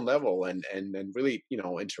the ground level and really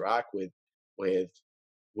interact with with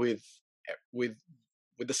with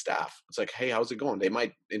with the staff. It's like, hey, how's it going? They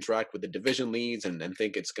might interact with the division leads and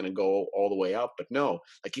think it's going to go all the way up, but no.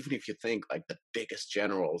 Like, even if you think like the biggest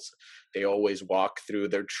generals, they always walk through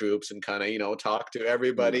their troops and kind of talk to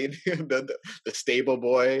everybody. The stable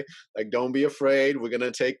boy, like, don't be afraid, we're going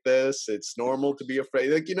to take this, it's normal to be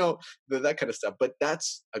afraid, like, that kind of stuff. But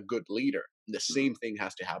that's a good leader. The same thing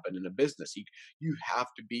has to happen in a business. You have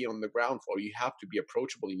to be on the ground floor, you have to be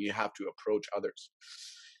approachable, and you have to approach others.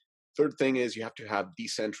 Third thing is you have to have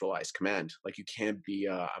decentralized command. Like, you can't be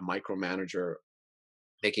a micromanager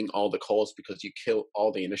making all the calls because you kill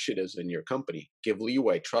all the initiatives in your company. Give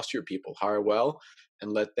leeway, trust your people, hire well,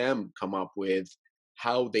 and let them come up with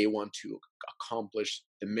how they want to accomplish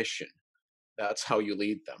the mission. That's how you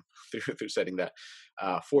lead them through setting that.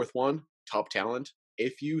 Fourth one, top talent.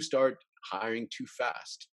 If you start hiring too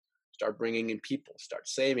fast, start bringing in people, start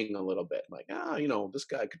saving a little bit, like, this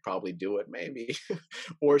guy could probably do it, maybe.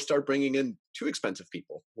 Or start bringing in too expensive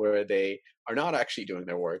people where they are not actually doing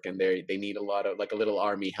their work and they need a lot of, like, a little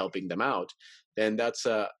army helping them out. Then that's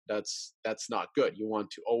not good. You want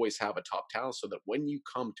to always have a top talent so that when you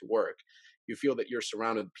come to work, you feel that you're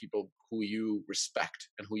surrounded with people who you respect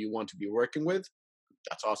and who you want to be working with.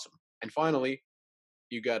 That's awesome. And finally,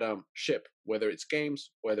 you got ship, whether it's games,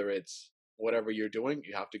 whether it's whatever you're doing,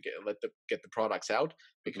 you have to get the products out,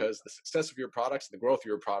 because the success of your products and the growth of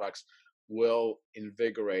your products will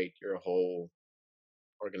invigorate your whole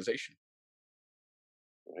organization.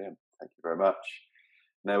 Brilliant. Thank you very much.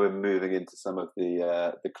 Now we're moving into some of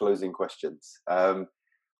the closing questions.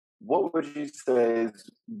 What would you say is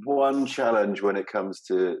one challenge when it comes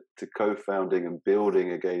to co-founding and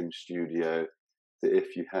building a game studio, that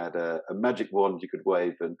if you had a magic wand you could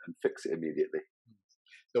wave and fix it immediately?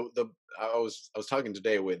 I was talking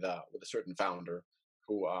today with a certain founder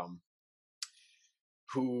who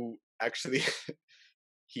actually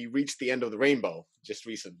he reached the end of the rainbow just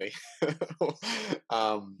recently.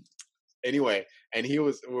 Anyway, and we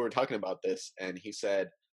were talking about this, and he said,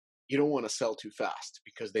 you don't want to sell too fast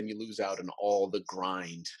because then you lose out on all the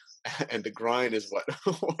grind. And the grind is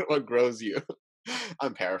what grows you.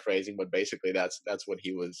 I'm paraphrasing, but basically that's what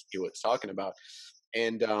he was talking about.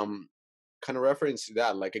 And kind of reference to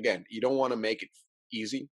that, like, again, you don't want to make it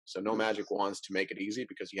easy, so no magic wands to make it easy,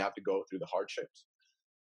 because you have to go through the hardships.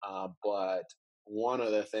 But one of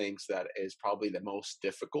the things that is probably the most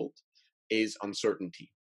difficult is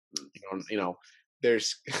uncertainty.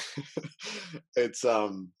 There's it's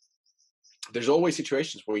there's always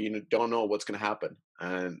situations where you don't know what's going to happen,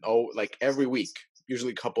 and like every week,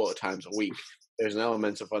 usually a couple of times a week, there's an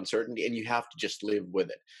element of uncertainty, and you have to just live with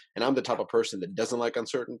it. And I'm the type of person that doesn't like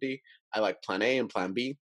uncertainty. I like plan A and plan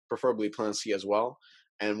B, preferably plan C as well.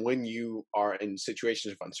 And when you are in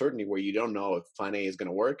situations of uncertainty where you don't know if plan A is going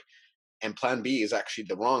to work, and plan B is actually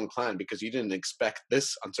the wrong plan because you didn't expect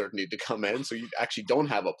this uncertainty to come in, so you actually don't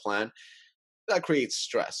have a plan, that creates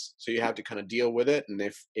stress. So you have to kind of deal with it. And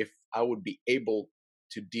if I would be able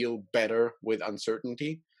to deal better with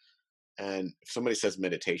uncertainty, and if somebody says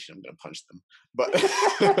meditation, I'm gonna punch them. But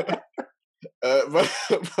but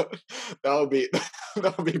that would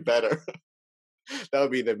be better. That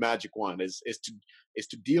would be the magic one, is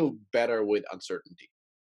to deal better with uncertainty.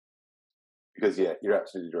 Because you're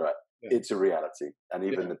absolutely right. Yeah. It's a reality, and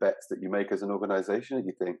even the bets that you make as an organization,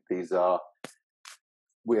 you think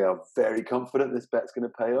we are very confident this bet's going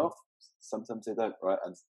to pay off. Sometimes they don't, right?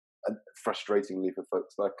 And frustratingly for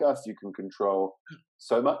folks like us, you can control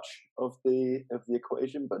so much of the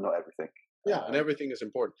equation, but not everything. Yeah, and everything is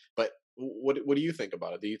important. But what do you think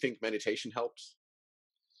about it? Do you think meditation helps?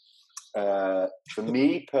 For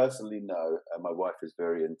me personally, no. My wife is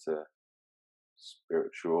very into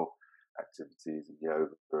spiritual activities and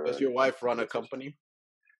yoga. Does your wife run a company?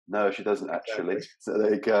 No, she doesn't actually. So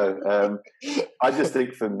there you go. I just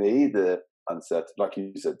think for me, the like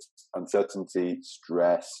you said, uncertainty,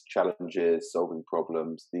 stress, challenges, solving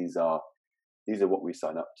problems, these are what we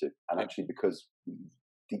sign up to. And actually, because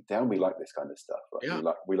deep down we like this kind of stuff, right?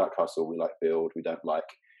 Yeah. We like hustle, we like build, we don't like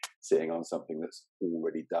sitting on something that's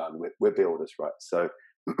already done. We're builders, right? So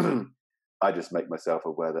I just make myself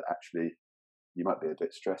aware that actually you might be a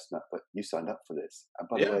bit stressed now, but you signed up for this. And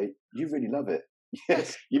by the way, you really love it.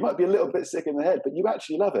 Yes, you might be a little bit sick in the head, but you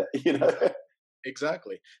actually love it, you know?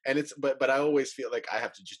 Exactly. And it's, but I always feel like I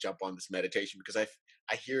have to just jump on this meditation because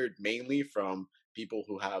I hear it mainly from people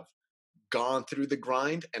who have gone through the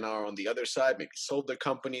grind and are on the other side, maybe sold their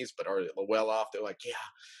companies, but are well off. They're like, yeah,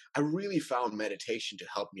 I really found meditation to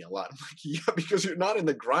help me a lot. I'm like, yeah, because you're not in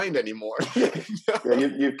the grind anymore.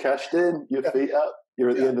 You've cashed in, your feet up, you're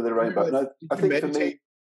at the end of the rainbow. And I think for me,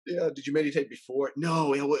 did you meditate before?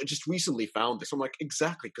 No, I just recently found this. I'm like,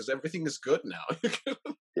 exactly, because everything is good now.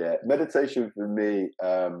 Yeah, meditation for me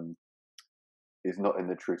is not in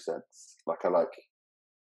the true sense. Like I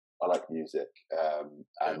like music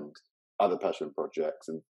and other passion projects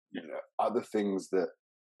and other things that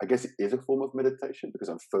I guess it is a form of meditation because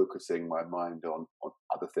I'm focusing my mind on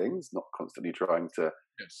other things, not constantly trying to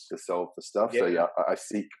solve the stuff. So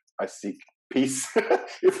I seek peace,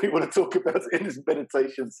 if we want to talk about it in this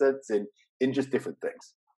meditation sense, in just different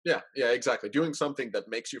things. Yeah, exactly. Doing something that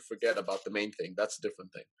makes you forget about the main thing, that's a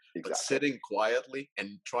different thing. Exactly. But sitting quietly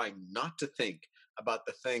and trying not to think about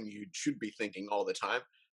the thing you should be thinking all the time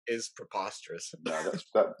is preposterous. No,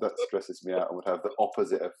 that stresses me out and would have the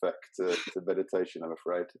opposite effect to meditation, I'm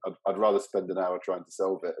afraid. I'd rather spend an hour trying to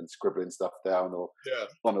solve it and scribbling stuff down or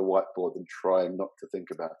on a whiteboard than trying not to think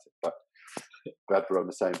about it. But glad we're on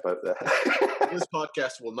the same boat there. This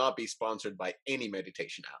podcast will not be sponsored by any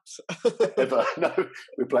meditation apps. Ever. No,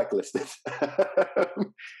 we're blacklisted.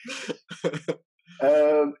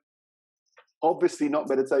 Obviously not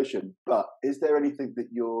meditation, but is there anything that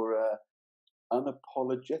you're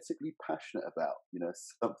unapologetically passionate about?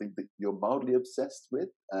 Something that you're mildly obsessed with?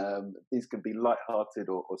 These can be lighthearted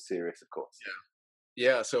or serious, of course.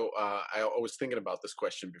 Yeah, so I was thinking about this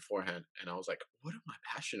question beforehand, and I was like, "What am I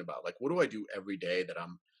passionate about? Like, what do I do every day that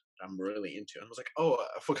I'm really into?" And I was like, "Oh,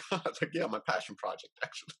 I forgot. Like, yeah, my passion project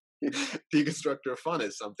actually, Deconstructor of Fun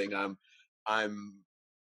is something I'm.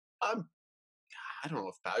 I don't know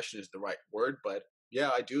if passion is the right word, but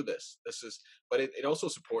yeah, I do this. But it also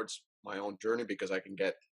supports my own journey because I can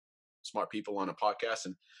get smart people on a podcast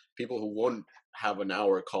and people who won't have an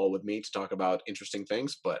hour call with me to talk about interesting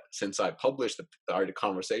things. But since I published the Art of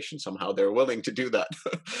Conversation, somehow they're willing to do that.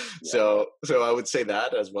 So I would say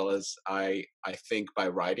that, as well as I think by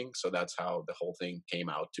writing. So that's how the whole thing came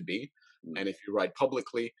out to be. And if you write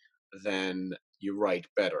publicly, then you write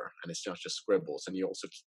better, and it's not just scribbles, and you also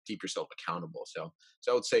keep yourself accountable. So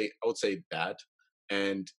I would say that.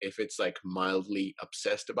 And if it's like mildly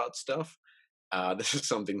obsessed about stuff, this is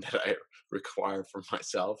something that I require for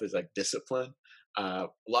myself, is like discipline. A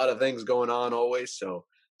lot of things going on always. So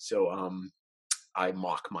I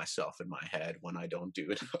mock myself in my head when I don't do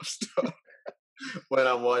enough stuff. When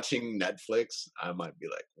I'm watching Netflix, I might be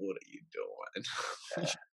like, "What are you doing?"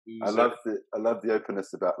 I love the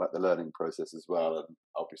openness about like the learning process as well, and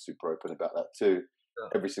I'll be super open about that too.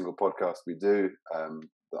 Every single podcast we do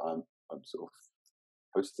that I'm sort of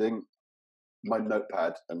hosting, my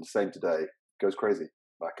notepad, and the same today, goes crazy.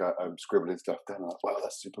 Like I'm scribbling stuff down. I'm like, wow,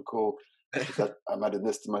 that's super cool. I'm adding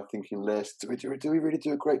this to my thinking list. Do we really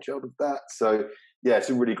do a great job of that? So yeah, it's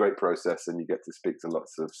a really great process, and you get to speak to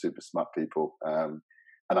lots of super smart people and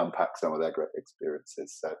unpack some of their great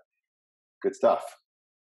experiences. So good stuff.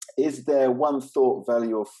 Is there one thought,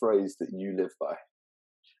 value, or phrase that you live by?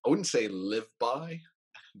 I wouldn't say live by.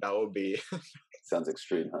 That would be sounds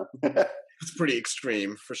extreme, huh? It's pretty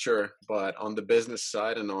extreme for sure. But on the business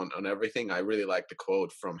side and on everything, I really like the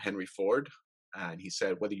quote from Henry Ford. And he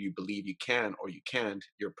said, "Whether you believe you can or you can't,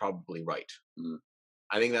 you're probably right."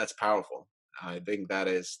 I think that's powerful. I think that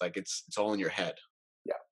is like, it's all in your head.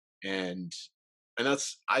 Yeah. And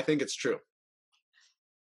I think it's true.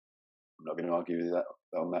 I'm not going to argue with that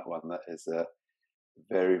on that one. That is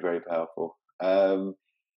very, very powerful.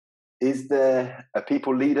 Is there a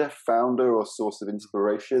people leader, founder, or source of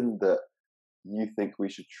inspiration that you think we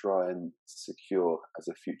should try and secure as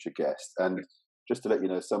a future guest? And just to let you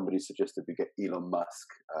know, somebody suggested we get Elon Musk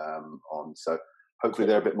on. So hopefully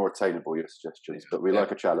they're a bit more attainable, your suggestions, but we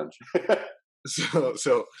like a challenge.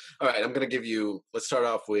 So all right, I'm going to give you, let's start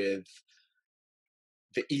off with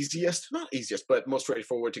the easiest, not easiest, but most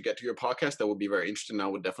straightforward to get to your podcast that would be very interesting. I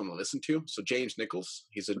would definitely listen to. So James Nichols,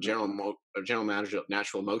 he's a general manager of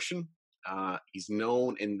Natural Motion. He's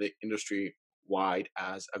known in the industry wide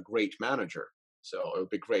as a great manager. So it would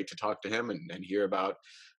be great to talk to him and hear about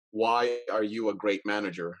why are you a great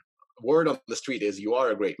manager? Word on the street is you are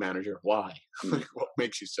a great manager. Why? What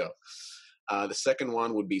makes you so? The second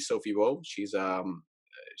one would be Sophie Woe. She's a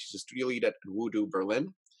studio lead at Voodoo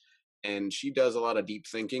Berlin. And she does a lot of deep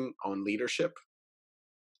thinking on leadership,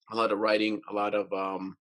 a lot of writing, a lot of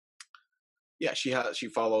she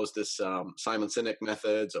follows this Simon Sinek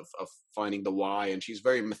methods of finding the why, and she's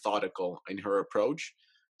very methodical in her approach.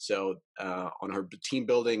 So on her team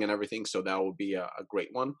building and everything, so that would be a great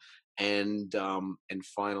one. And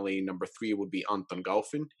finally, number 3 would be Anton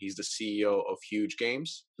Gaufin. He's the CEO of Huge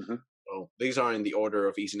Games. Mm-hmm. So these are in the order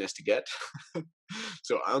of easiness to get.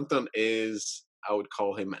 So Anton is, I would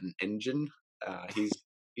call him an engine. He's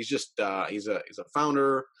just he's a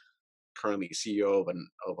founder, currently CEO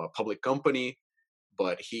of a public company,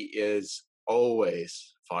 but he is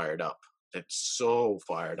always fired up. It's so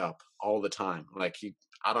fired up all the time. Like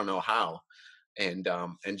I don't know how, and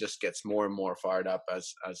just gets more and more fired up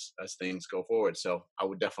as things go forward. So I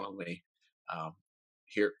would definitely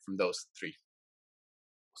hear from those 3.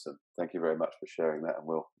 Awesome. Thank you very much for sharing that, and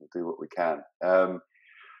we'll do what we can.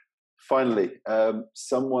 Finally,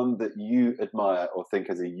 someone that you admire or think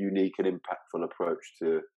has a unique and impactful approach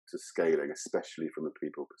to scaling, especially from a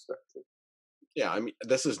people perspective. Yeah, I mean,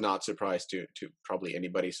 this is not surprise to probably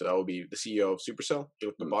anybody. So that would be the CEO of Supercell,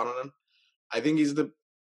 Ilkka Paananen. I think he's the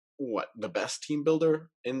best team builder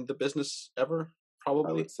in the business ever.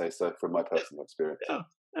 Probably, I would say so from my personal experience.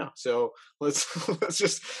 Yeah. So let's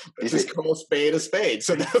just call a spade a spade.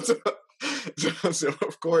 So that's so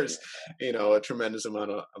of course, a tremendous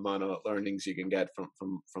amount of learnings you can get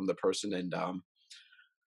from the person, and I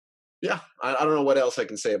don't know what else I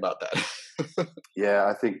can say about that. Yeah,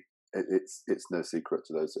 I think it's no secret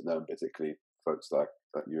to those that know, and particularly folks like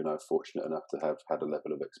you and I are fortunate enough to have had a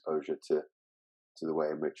level of exposure to the way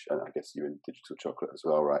in which, and I guess you in Digital Chocolate as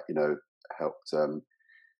well, right? Helped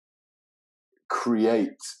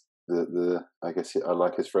create the I guess I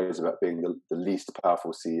like his phrase about being the least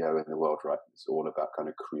powerful CEO in the world, right? It's all about kind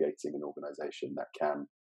of creating an organization that can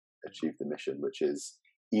achieve the mission, which is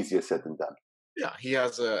easier said than done. Yeah, he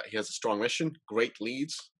has a strong mission, great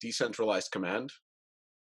leads, decentralized command,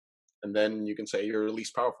 and then you can say you're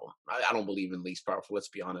least powerful. I don't believe in least powerful. Let's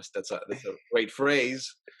be honest. That's a great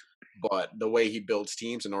phrase, but the way he builds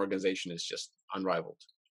teams and organization is just unrivaled.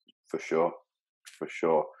 For sure.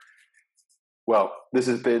 Well, this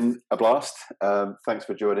has been a blast. Thanks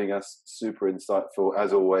for joining us. Super insightful,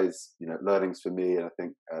 as always. Learnings for me, and I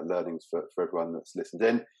think learnings for everyone that's listened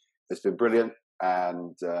in. It's been brilliant,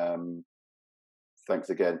 and thanks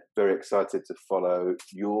again. Very excited to follow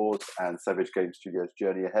yours and Savage Game Studios'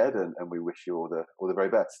 journey ahead, and we wish you all the very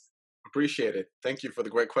best. Appreciate it. Thank you for the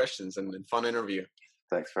great questions and fun interview.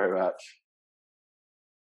 Thanks very much.